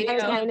yeah, you go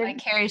kind of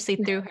vicariously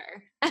through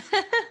her.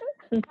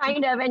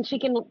 Kind of, and she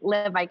can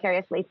live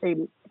vicariously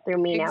through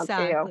me now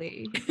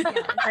too. Yeah.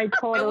 I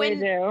totally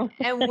do.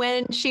 And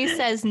when she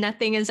says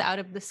nothing is out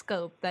of the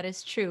scope, that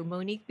is true.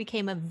 Monique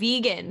became a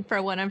vegan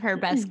for one of her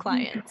best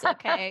clients.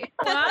 Okay.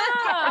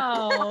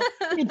 Wow.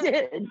 She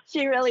did.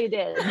 She really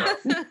did.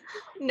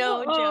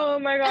 No joke. Oh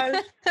my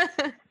gosh.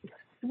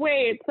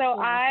 Wait, so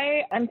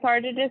I'm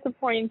sorry to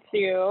disappoint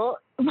you,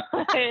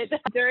 but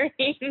during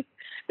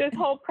this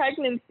whole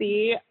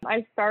pregnancy,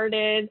 I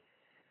started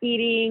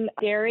eating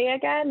dairy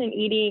again and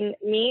eating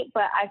meat,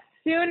 but as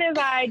soon as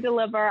I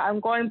deliver, I'm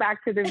going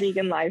back to the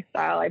vegan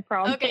lifestyle, I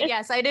promise. Okay,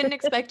 yes, I didn't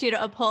expect you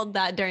to uphold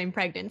that during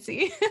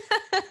pregnancy.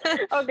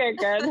 Okay,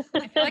 good.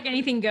 I feel like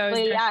anything goes.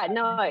 But yeah,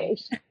 no.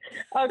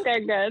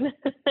 Okay, good.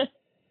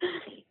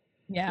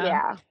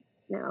 Yeah.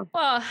 No.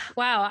 Well,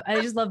 wow. I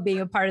just love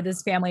being a part of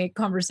this family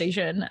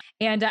conversation.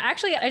 And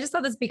actually, I just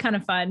thought this would be kind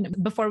of fun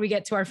before we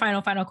get to our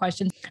final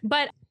questions.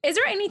 But is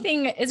there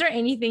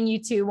anything you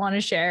two want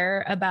to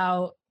share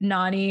about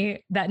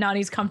Nani that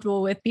Nani's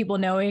comfortable with people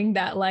knowing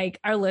that like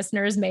our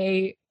listeners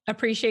may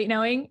appreciate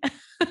knowing?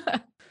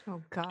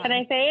 Oh God. Can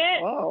I say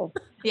it? Whoa.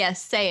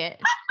 Yes, say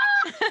it.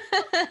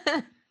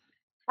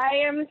 I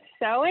am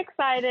so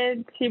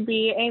excited to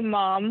be a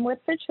mom with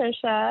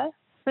Patricia.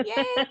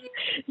 Yay.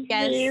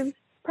 Yes. She's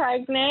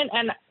pregnant,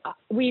 and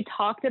we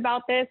talked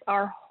about this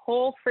our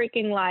whole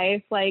freaking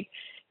life, like,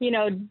 you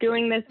know,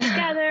 doing this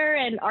together,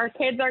 and our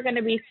kids are going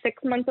to be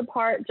 6 months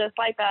apart just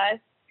like us.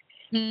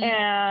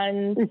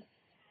 And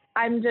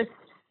I'm just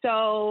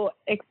so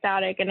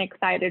ecstatic and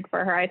excited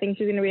for her. I think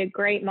she's going to be a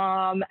great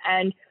mom,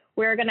 and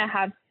we're going to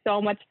have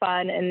so much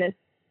fun in this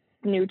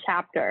new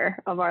chapter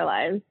of our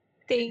lives.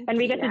 And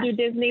we get to do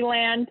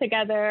Disneyland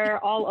together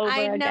all over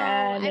again.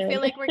 I know. I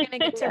feel like we're gonna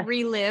get to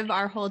relive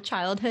our whole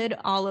childhood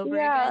all over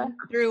again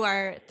through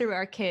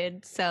our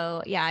kids.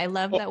 So yeah, I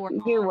love that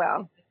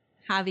we're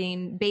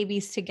having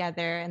babies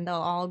together, and they'll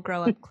all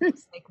grow up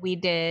close like we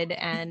did.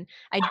 And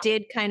I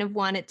did kind of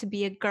want it to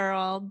be a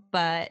girl,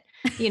 but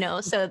you know,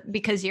 so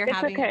because you're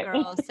having a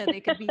girl, so they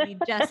could be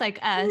just like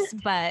us,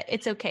 but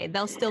it's okay.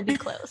 They'll still be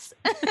close.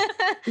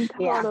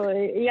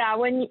 Totally. Yeah.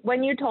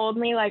 When you told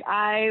me, like,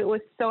 I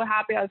was so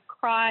happy. I was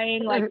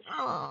crying. Like,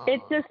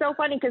 it's just so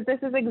funny because this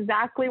is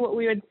exactly what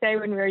we would say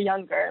when we were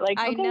younger. Like,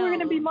 okay, we're going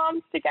to be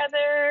moms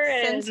together.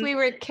 Since we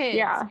were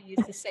kids, we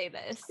used to say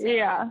this.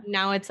 So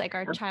now it's like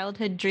our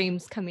childhood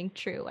dreams coming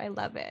true. I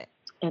love it.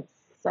 It's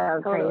so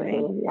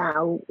crazy.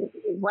 Yeah.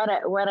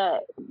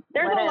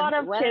 There's a lot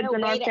of kids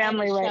in our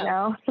family right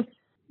now.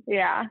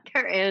 Yeah.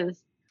 There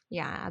is.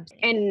 Yeah.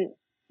 And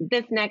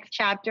this next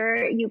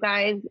chapter, you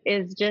guys,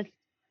 is just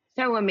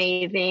so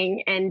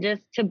amazing. And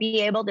just to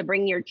be able to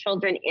bring your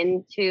children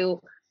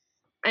into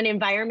an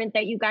environment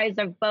that you guys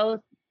have both,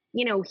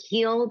 you know,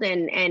 healed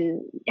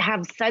and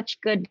have such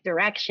good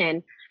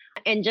direction.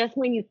 And just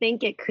when you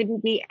think it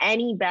couldn't be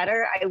any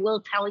better, I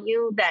will tell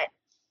you that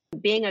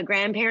being a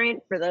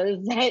grandparent, for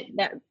those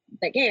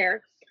that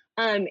care,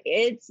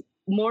 it's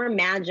more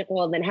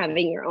magical than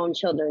having your own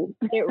children.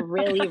 It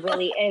really,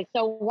 really is.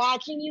 So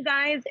watching you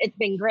guys, it's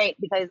been great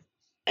because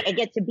I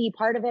get to be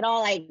part of it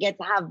all. I get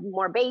to have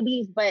more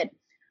babies, but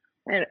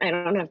I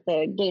don't have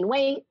to gain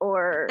weight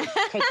or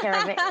take care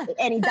of it.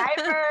 Any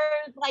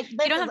diapers. Like, you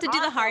don't have to do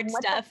the hard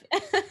stuff.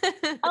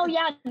 Oh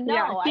yeah,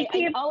 no.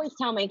 I always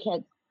tell my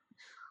kids,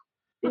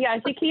 Yeah,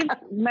 she keeps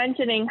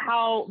mentioning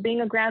how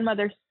being a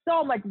grandmother is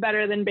so much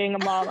better than being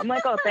a mom. I'm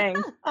like, oh,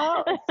 thanks.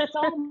 Oh,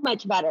 so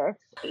much better.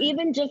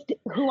 Even just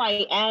who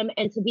I am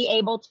and to be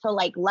able to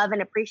like love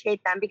and appreciate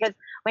them, because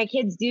my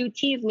kids do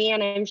tease me,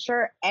 and I'm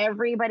sure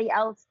everybody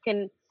else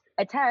can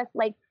attest,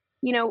 like,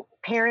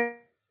 parents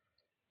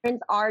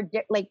are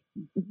like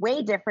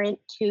way different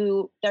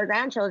to their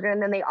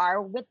grandchildren than they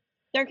are with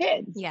their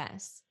kids.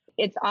 Yes.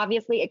 It's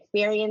obviously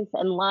experience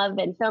and love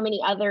and so many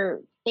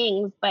other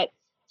things, but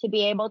to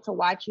be able to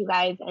watch you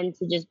guys and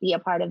to just be a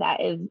part of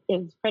that is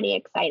pretty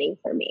exciting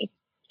for me.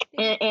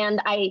 And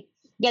I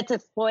get to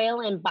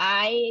spoil and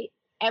buy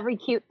every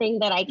cute thing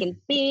that I can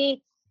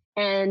see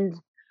and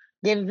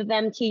give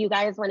them to you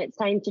guys when it's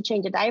time to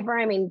change a diaper.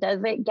 I mean,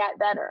 does it get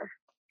better?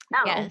 No,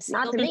 yes,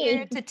 not you'll to be me.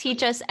 here to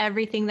teach us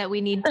everything that we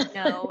need to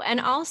know. And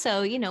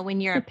also, when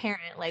you're a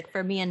parent, like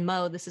for me and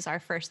Mo, this is our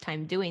first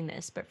time doing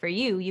this, but for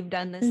you, you've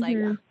done this like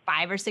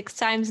 5 or 6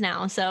 times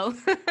now. So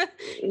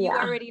you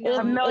already know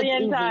a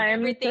million times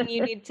everything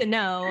you need to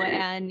know.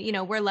 And,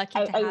 we're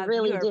lucky to have I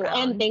really you do. around.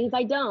 And things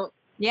I don't.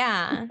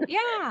 Yeah.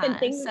 and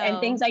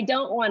things I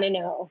don't want to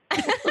know.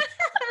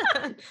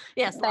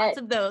 Yes, lots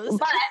of those.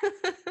 But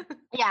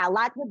yeah,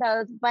 lots of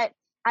those. But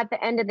at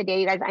the end of the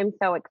day, you guys, I'm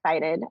so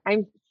excited.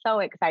 I'm so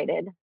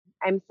excited.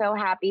 I'm so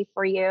happy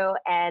for you.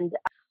 And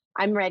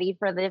I'm ready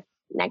for this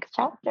next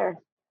chapter.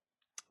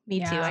 Me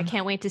too. I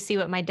can't wait to see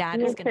what my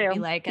dad is going to be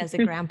like as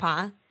a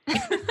grandpa.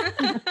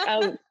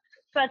 Oh,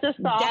 such a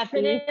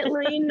softie.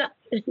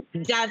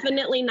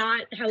 Definitely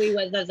not how he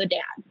was as a dad.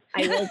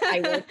 I will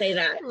say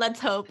that. Let's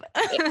hope.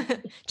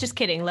 Just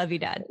kidding. Love you,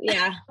 Dad.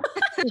 Yeah.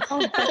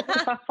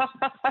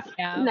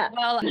 Yeah.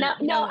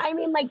 No. I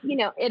mean, like,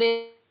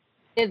 it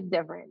is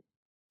different.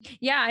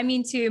 Yeah, I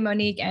mean, to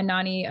Monique and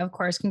Nani, of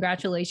course,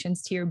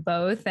 congratulations to you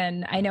both.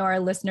 And I know our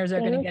listeners are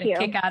going to get a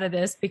kick out of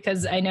this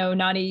because I know,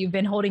 Nani, you've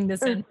been holding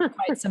this in for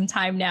quite some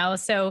time now.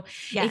 So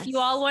if you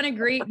all want to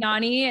greet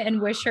Nani and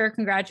wish her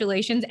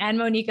congratulations, and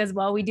Monique as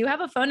well, we do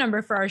have a phone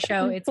number for our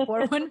show. It's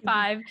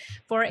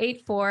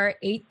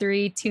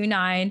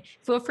 415-484-8329.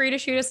 Feel free to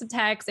shoot us a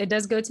text. It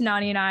does go to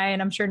Nani and I,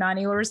 and I'm sure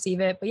Nani will receive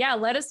it. But yeah,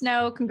 let us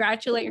know.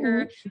 Congratulate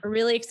her. We're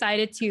really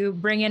excited to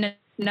bring in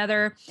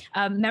another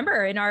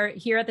member in our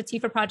here at the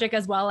Tifa Project,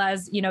 as well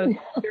as your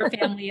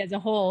family as a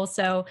whole.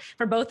 So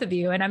for both of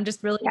you, and I'm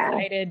just really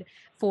excited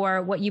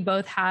for what you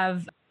both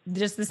have,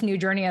 just this new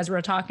journey as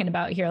we're talking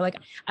about here. Like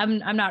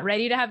I'm not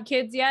ready to have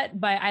kids yet,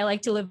 but I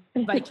like to live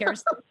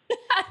vicariously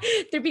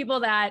through people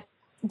that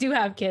do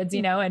have kids,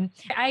 and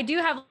I do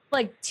have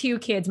like 2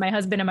 kids, my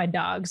husband and my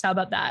dogs. How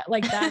about that?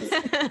 Like that's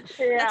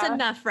that's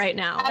enough right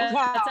now. That's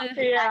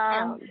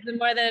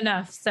more than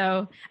enough.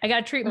 So I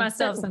got to treat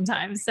myself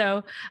sometimes.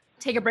 So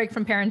take a break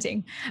from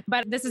parenting,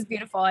 but this is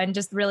beautiful and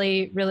just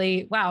really,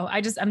 really, wow.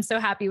 I'm so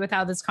happy with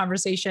how this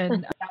conversation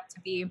about to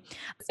be.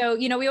 So,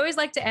 we always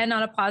like to end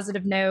on a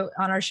positive note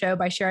on our show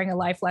by sharing a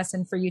life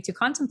lesson for you to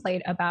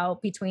contemplate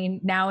about between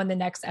now and the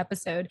next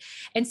episode.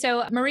 And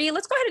so, Marie,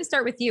 let's go ahead and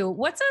start with you.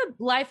 What's a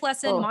life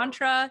lesson,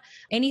 mantra,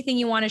 anything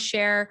you want to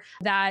share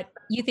that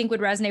you think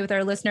would resonate with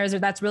our listeners or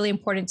that's really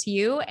important to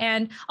you?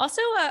 And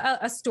also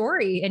a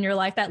story in your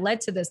life that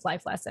led to this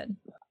life lesson.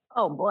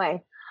 Oh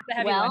boy.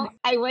 Well,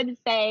 I would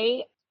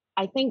say,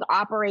 I think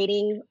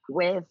operating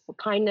with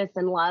kindness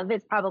and love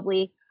is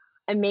probably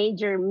a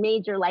major,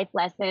 major life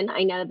lesson.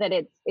 I know that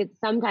it's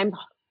sometimes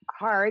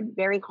hard,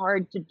 very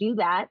hard to do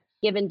that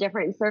given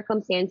different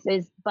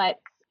circumstances, but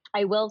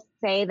I will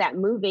say that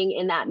moving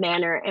in that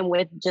manner and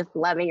with just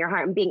loving your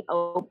heart and being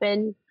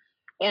open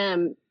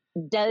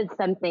does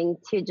something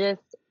to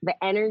just the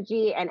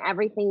energy and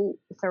everything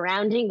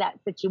surrounding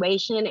that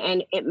situation.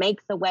 And it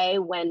makes a way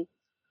when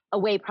a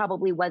way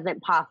probably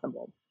wasn't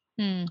possible.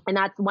 And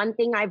that's one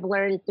thing I've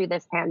learned through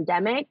this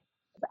pandemic.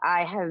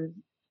 I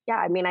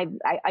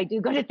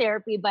do go to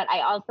therapy, but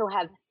I also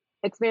have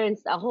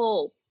experienced a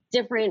whole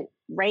different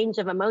range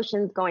of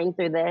emotions going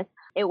through this.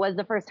 It was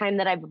the first time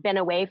that I've been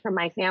away from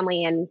my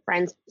family and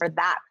friends for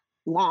that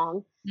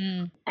long.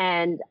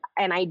 And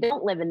I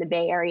don't live in the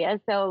Bay Area.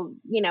 So,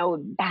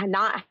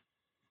 not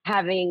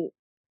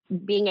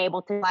being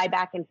able to fly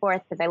back and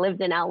forth, because I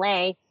lived in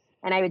LA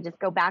and I would just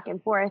go back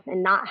and forth,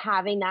 and not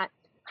having that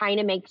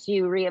kind of makes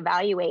you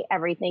reevaluate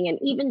everything and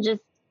even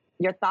just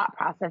your thought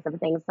process of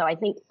things. So I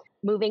think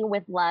moving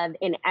with love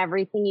in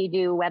everything you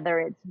do, whether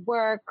it's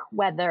work,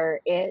 whether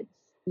it's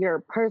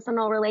your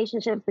personal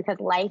relationships, because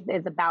life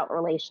is about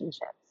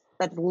relationships.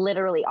 That's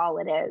literally all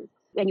it is.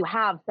 And you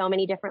have so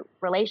many different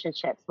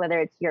relationships, whether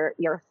it's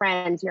your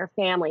friends, your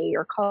family,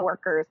 your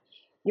coworkers,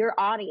 your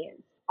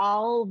audience.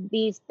 All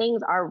these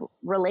things are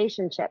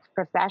relationships,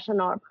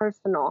 professional or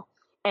personal.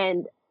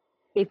 And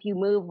if you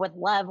move with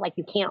love, like,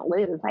 you can't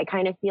lose. I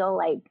kind of feel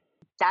like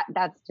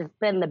that's just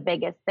been the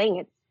biggest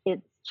thing.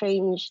 It's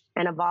changed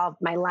and evolved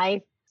my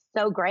life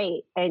so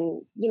great.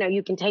 And,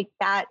 you can take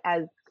that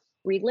as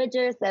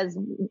religious, as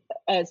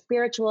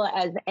spiritual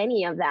as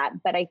any of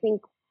that. But I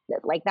think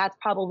that's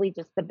probably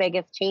just the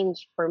biggest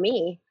change for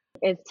me,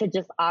 is to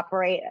just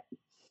operate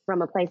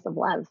from a place of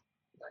love.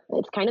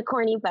 It's kind of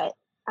corny, but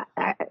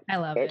I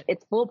love it.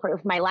 It's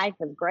foolproof. My life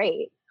is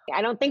great.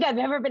 I don't think I've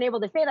ever been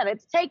able to say that.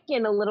 It's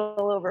taken a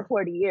little over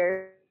 40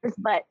 years,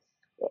 but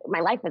my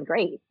life is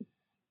great.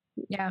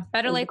 Yeah.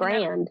 Better It's late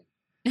than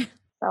never.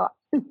 So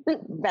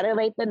better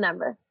late than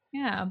never.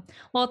 Yeah.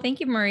 Well, thank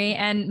you, Marie.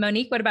 And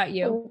Monique, what about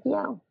you?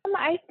 Yeah.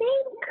 I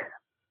think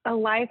a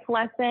life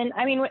lesson,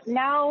 I mean,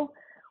 now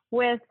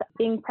with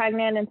being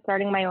pregnant and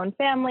starting my own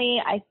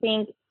family, I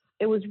think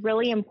it was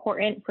really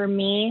important for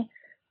me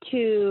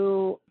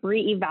to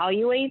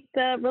reevaluate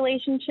the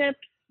relationships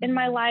in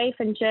my life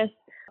and just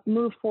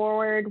move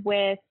forward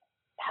with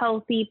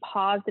healthy,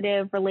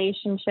 positive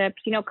relationships,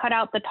 cut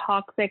out the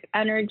toxic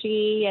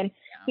energy and,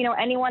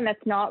 anyone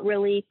that's not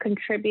really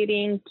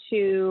contributing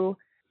to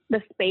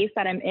the space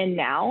that I'm in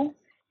now.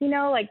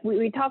 Like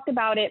we talked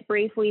about it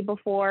briefly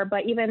before,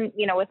 but even,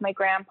 with my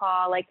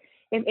grandpa, like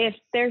if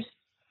there's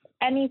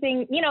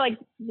anything, like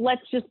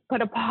let's just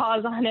put a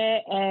pause on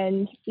it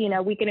and,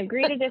 we can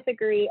agree to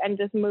disagree and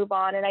just move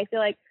on. And I feel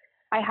like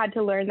I had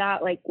to learn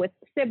that like with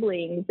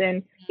siblings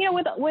and,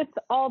 with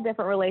all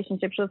different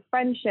relationships, with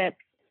friendships,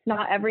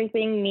 not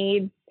everything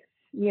needs,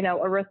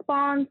 a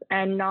response,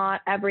 and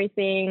not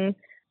everything,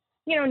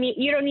 you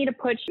don't need to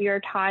put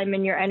your time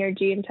and your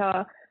energy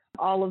into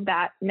all of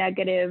that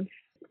negative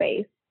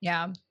space.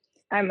 Yeah.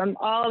 I'm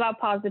all about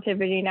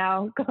positivity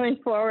now going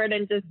forward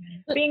and just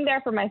being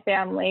there for my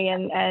family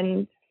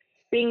and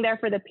being there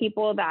for the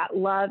people that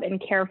love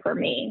and care for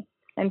me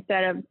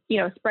instead of,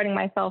 spreading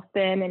myself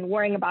thin and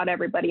worrying about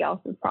everybody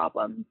else's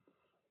problems.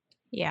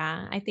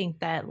 Yeah, I think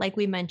that, like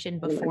we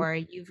mentioned before,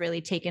 you've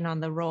really taken on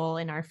the role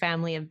in our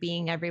family of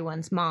being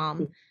everyone's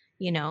mom,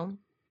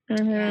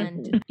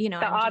 and, the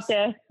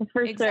author,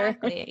 for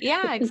exactly. sure.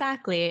 Yeah,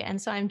 exactly.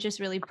 And so I'm just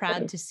really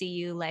proud to see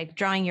you like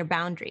drawing your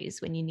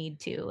boundaries when you need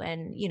to,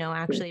 and,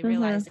 actually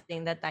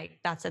realizing that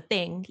that's a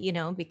thing,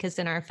 because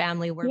in our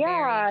family, we're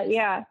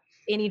very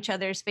in each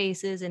other's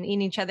faces and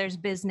in each other's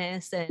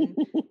business. And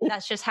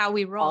that's just how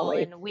we roll.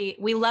 Always. And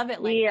we love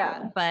it like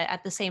that. But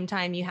at the same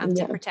time, you have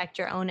to protect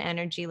your own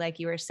energy, like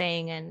you were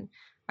saying. And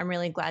I'm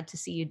really glad to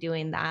see you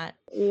doing that.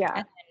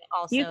 Yeah.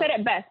 Also, you said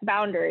it best,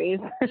 boundaries.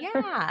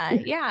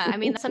 Yeah. I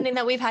mean, that's something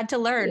that we've had to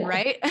learn,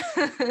 right?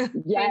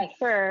 Yes,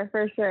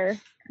 for sure.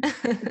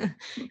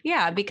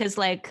 Yeah, because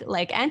like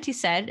Auntie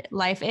said,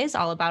 life is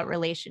all about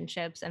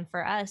relationships. And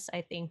for us,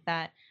 I think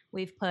that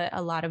we've put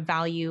a lot of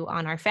value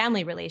on our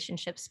family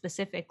relationships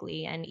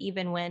specifically. And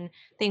even when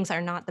things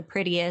are not the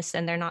prettiest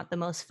and they're not the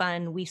most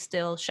fun, we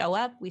still show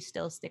up, we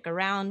still stick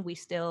around, we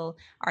still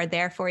are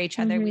there for each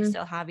other, we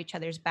still have each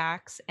other's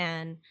backs.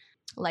 And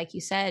like you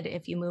said,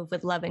 if you move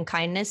with love and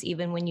kindness,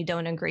 even when you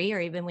don't agree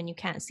or even when you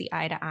can't see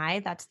eye to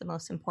eye, that's the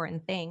most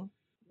important thing.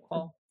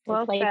 Cool.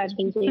 Well said.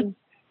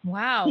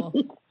 Wow.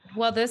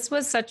 Well, this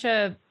was such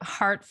a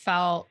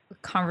heartfelt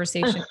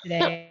conversation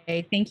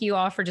today. Thank you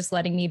all for just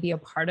letting me be a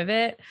part of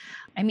it.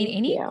 I mean,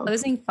 any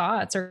closing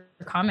thoughts or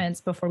comments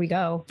before we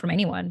go from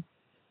anyone?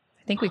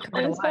 I think we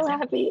covered a lot. I'm so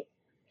happy.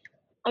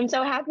 I'm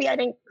so happy I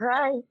didn't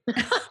cry.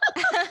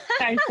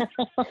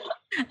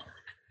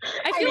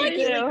 I feel like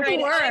you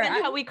were.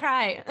 How we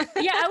cry.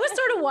 Yeah, I was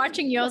sort of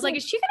watching you. I was like,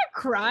 is she going to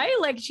cry?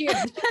 Like she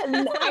has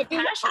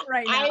passion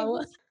right now.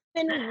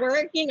 I've been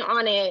working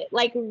on it,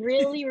 like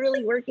really,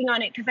 really working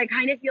on it, because I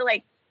kind of feel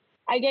like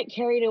I get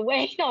carried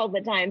away all the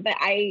time. But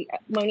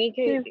Monique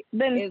has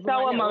been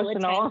so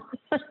emotional.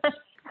 I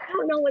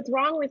don't know what's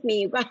wrong with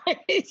me, you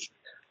guys.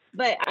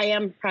 But I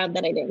am proud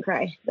that I didn't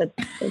cry. That's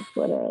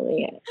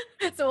literally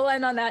it. So we'll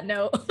end on that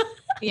note.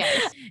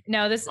 Yes.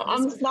 No, this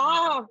I'm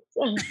soft.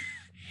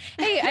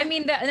 Hey, I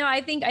mean,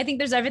 I think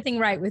there's everything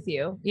right with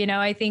you.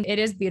 I think it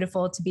is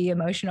beautiful to be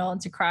emotional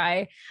and to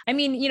cry. I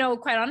mean,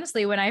 quite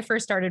honestly, when I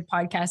first started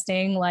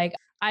podcasting, like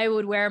I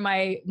would wear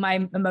my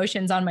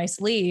emotions on my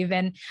sleeve.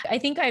 And I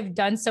think I've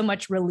done so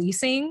much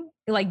releasing,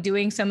 like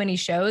doing so many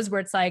shows where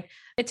it's like,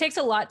 it takes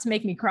a lot to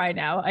make me cry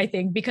now, I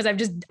think, because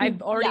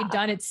I've already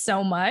done it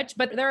so much.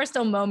 But there are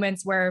still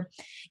moments where,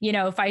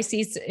 if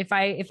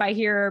I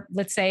hear,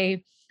 let's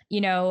say,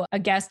 a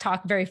guest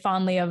talk very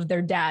fondly of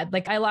their dad.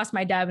 Like I lost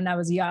my dad when I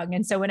was young.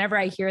 And so whenever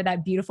I hear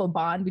that beautiful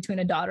bond between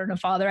a daughter and a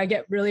father, I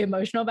get really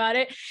emotional about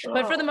it.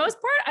 But for the most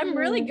part, I'm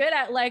really good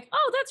at like,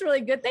 oh, that's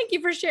really good. Thank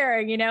you for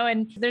sharing,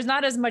 and there's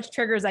not as much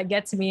triggers that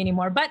get to me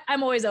anymore, but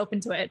I'm always open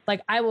to it. Like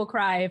I will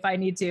cry if I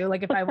need to,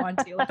 like if I want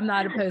to, like, I'm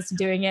not opposed to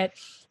doing it.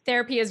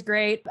 Therapy is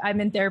great.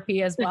 I'm in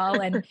therapy as well.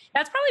 And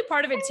that's probably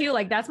part of it too.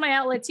 Like that's my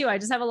outlet too. I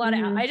just have a lot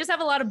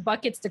of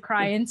buckets to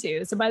cry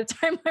into. So by the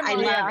time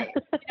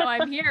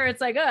I'm here, it's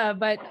like,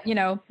 but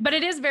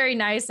it is very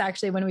nice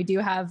actually when we do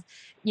have,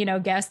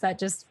 guests that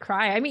just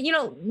cry. I mean,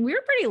 we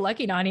were pretty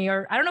lucky, Nani,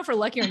 or I don't know if we're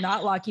lucky or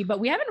not lucky, but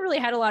we haven't really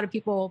had a lot of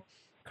people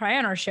cry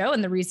on our show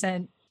in the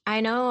recent I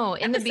know.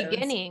 In episodes. The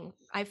beginning,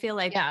 I feel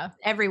like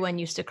everyone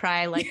used to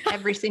cry like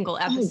every single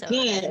episode.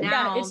 And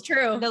now it's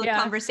true. The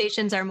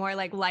conversations are more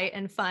like light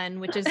and fun,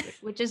 which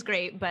is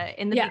great. But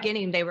in the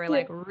beginning, they were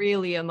like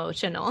really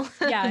emotional.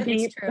 Yeah,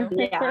 it's true.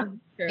 Yeah.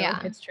 true. Yeah.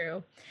 It's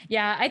true.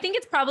 Yeah. I think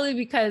it's probably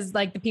because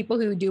like the people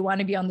who do want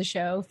to be on the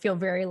show feel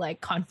very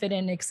like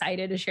confident and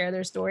excited to share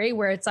their story,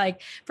 where it's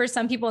like for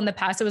some people in the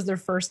past, it was their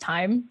first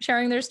time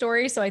sharing their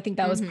story. So I think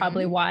that was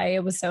probably why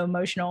it was so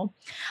emotional.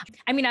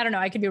 I mean, I don't know.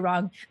 I could be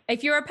wrong.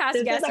 If you're a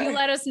past guest, you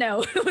let us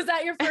know. Was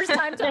that your first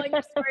time telling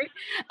your story?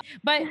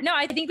 But no,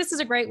 I think this is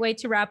a great way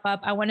to wrap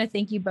up. I want to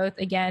thank you both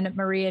again,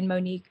 Marie and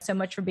Monique, so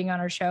much for being on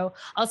our show.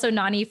 Also,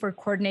 Nani, for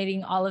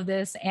coordinating all of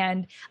this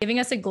and giving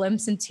us a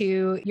glimpse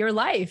into your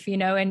life, you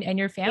know, and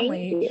your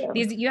family.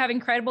 You have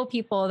incredible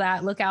people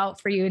that look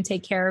out for you and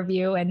take care of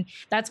you. And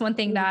that's one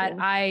thing that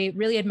I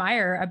really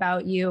admire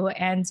about you.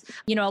 And,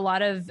 you know, a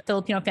lot of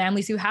Filipino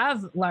families who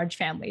have large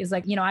families,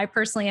 like, you know, I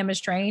personally am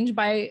estranged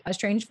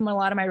from a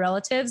lot of my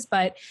relatives,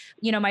 but,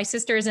 you know, my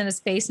sister is in a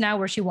space now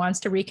where she wants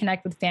to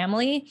reconnect with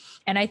family.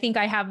 And I think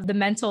I have the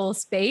mental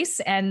space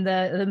and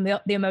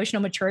the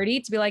emotional maturity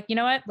to be like, you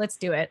know what, let's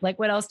do it. Like,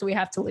 what else do we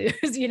have to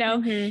lose? You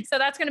know? So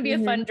that's going to be a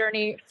fun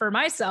journey for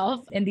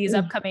myself in these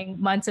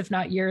upcoming months, if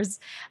not years.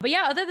 But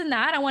yeah, other than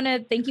that, I want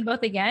to thank you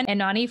both again, and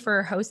Nani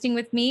for hosting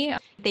with me.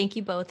 Thank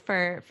you both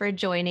for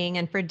joining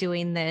and for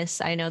doing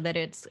this. I know that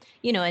it's,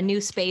 you know, a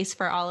new space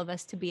for all of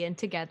us to be in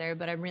together,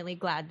 but I'm really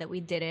glad that we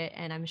did it.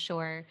 And I'm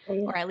sure,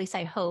 or at least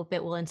I hope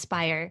it will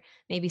inspire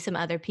maybe some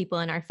other people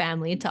in our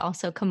family to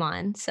also come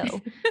on. So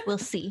we'll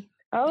see.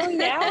 Oh,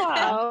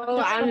 yeah.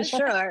 Oh, I'm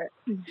sure.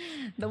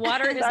 The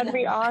water is That'd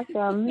be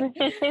awesome.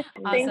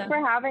 Thanks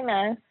for having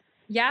us.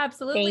 Yeah,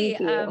 absolutely.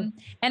 And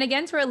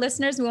again, to our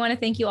listeners, we want to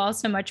thank you all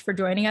so much for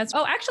joining us.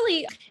 Oh,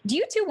 actually, do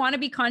you two want to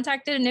be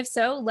contacted? And if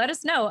so, let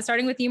us know.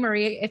 Starting with you,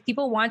 Marie, if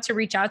people want to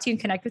reach out to you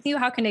and connect with you,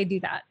 how can they do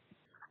that?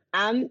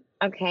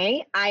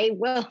 Okay. I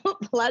will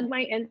plug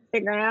my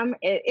Instagram.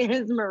 It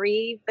is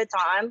Marie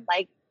Vuitton,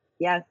 like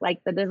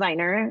the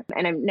designer.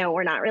 And no,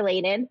 we're not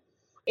related.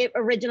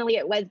 Originally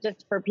it was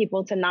just for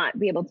people to not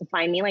be able to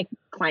find me, like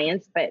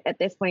clients, but at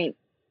this point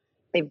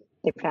they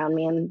found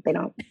me and they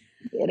don't.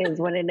 It is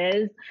what it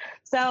is.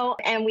 So,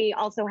 and we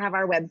also have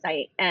our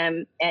website at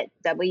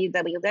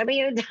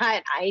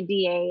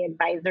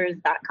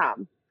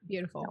www.idaadvisors.com.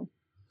 Beautiful. So,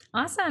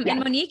 awesome. And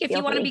Monique, if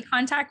you want to be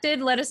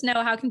contacted, let us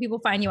know. How can people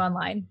find you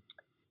online?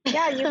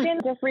 Yeah, you can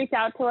just reach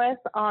out to us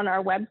on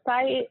our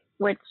website,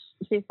 which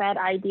she said,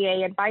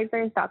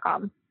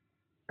 idaadvisors.com.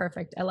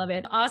 Perfect. I love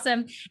it.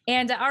 Awesome.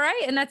 And all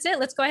right. And that's it.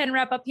 Let's go ahead and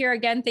wrap up here.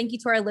 Again, thank you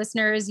to our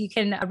listeners. You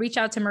can reach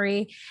out to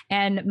Marie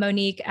and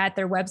Monique at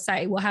their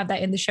website. We'll have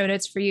that in the show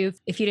notes for you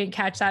if you didn't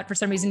catch that for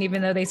some reason,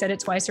 even though they said it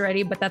twice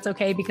already, but that's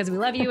okay because we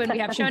love you and we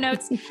have show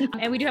notes.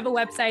 And we do have a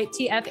website,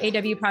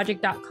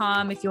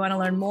 tfawproject.com, if you want to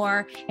learn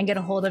more and get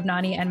a hold of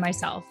Nani and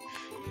myself.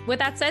 With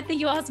that said, thank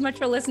you all so much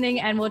for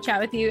listening, and we'll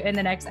chat with you in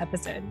the next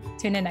episode.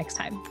 Tune in next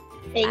time.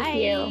 Thank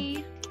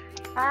you.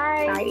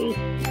 Bye.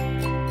 Bye.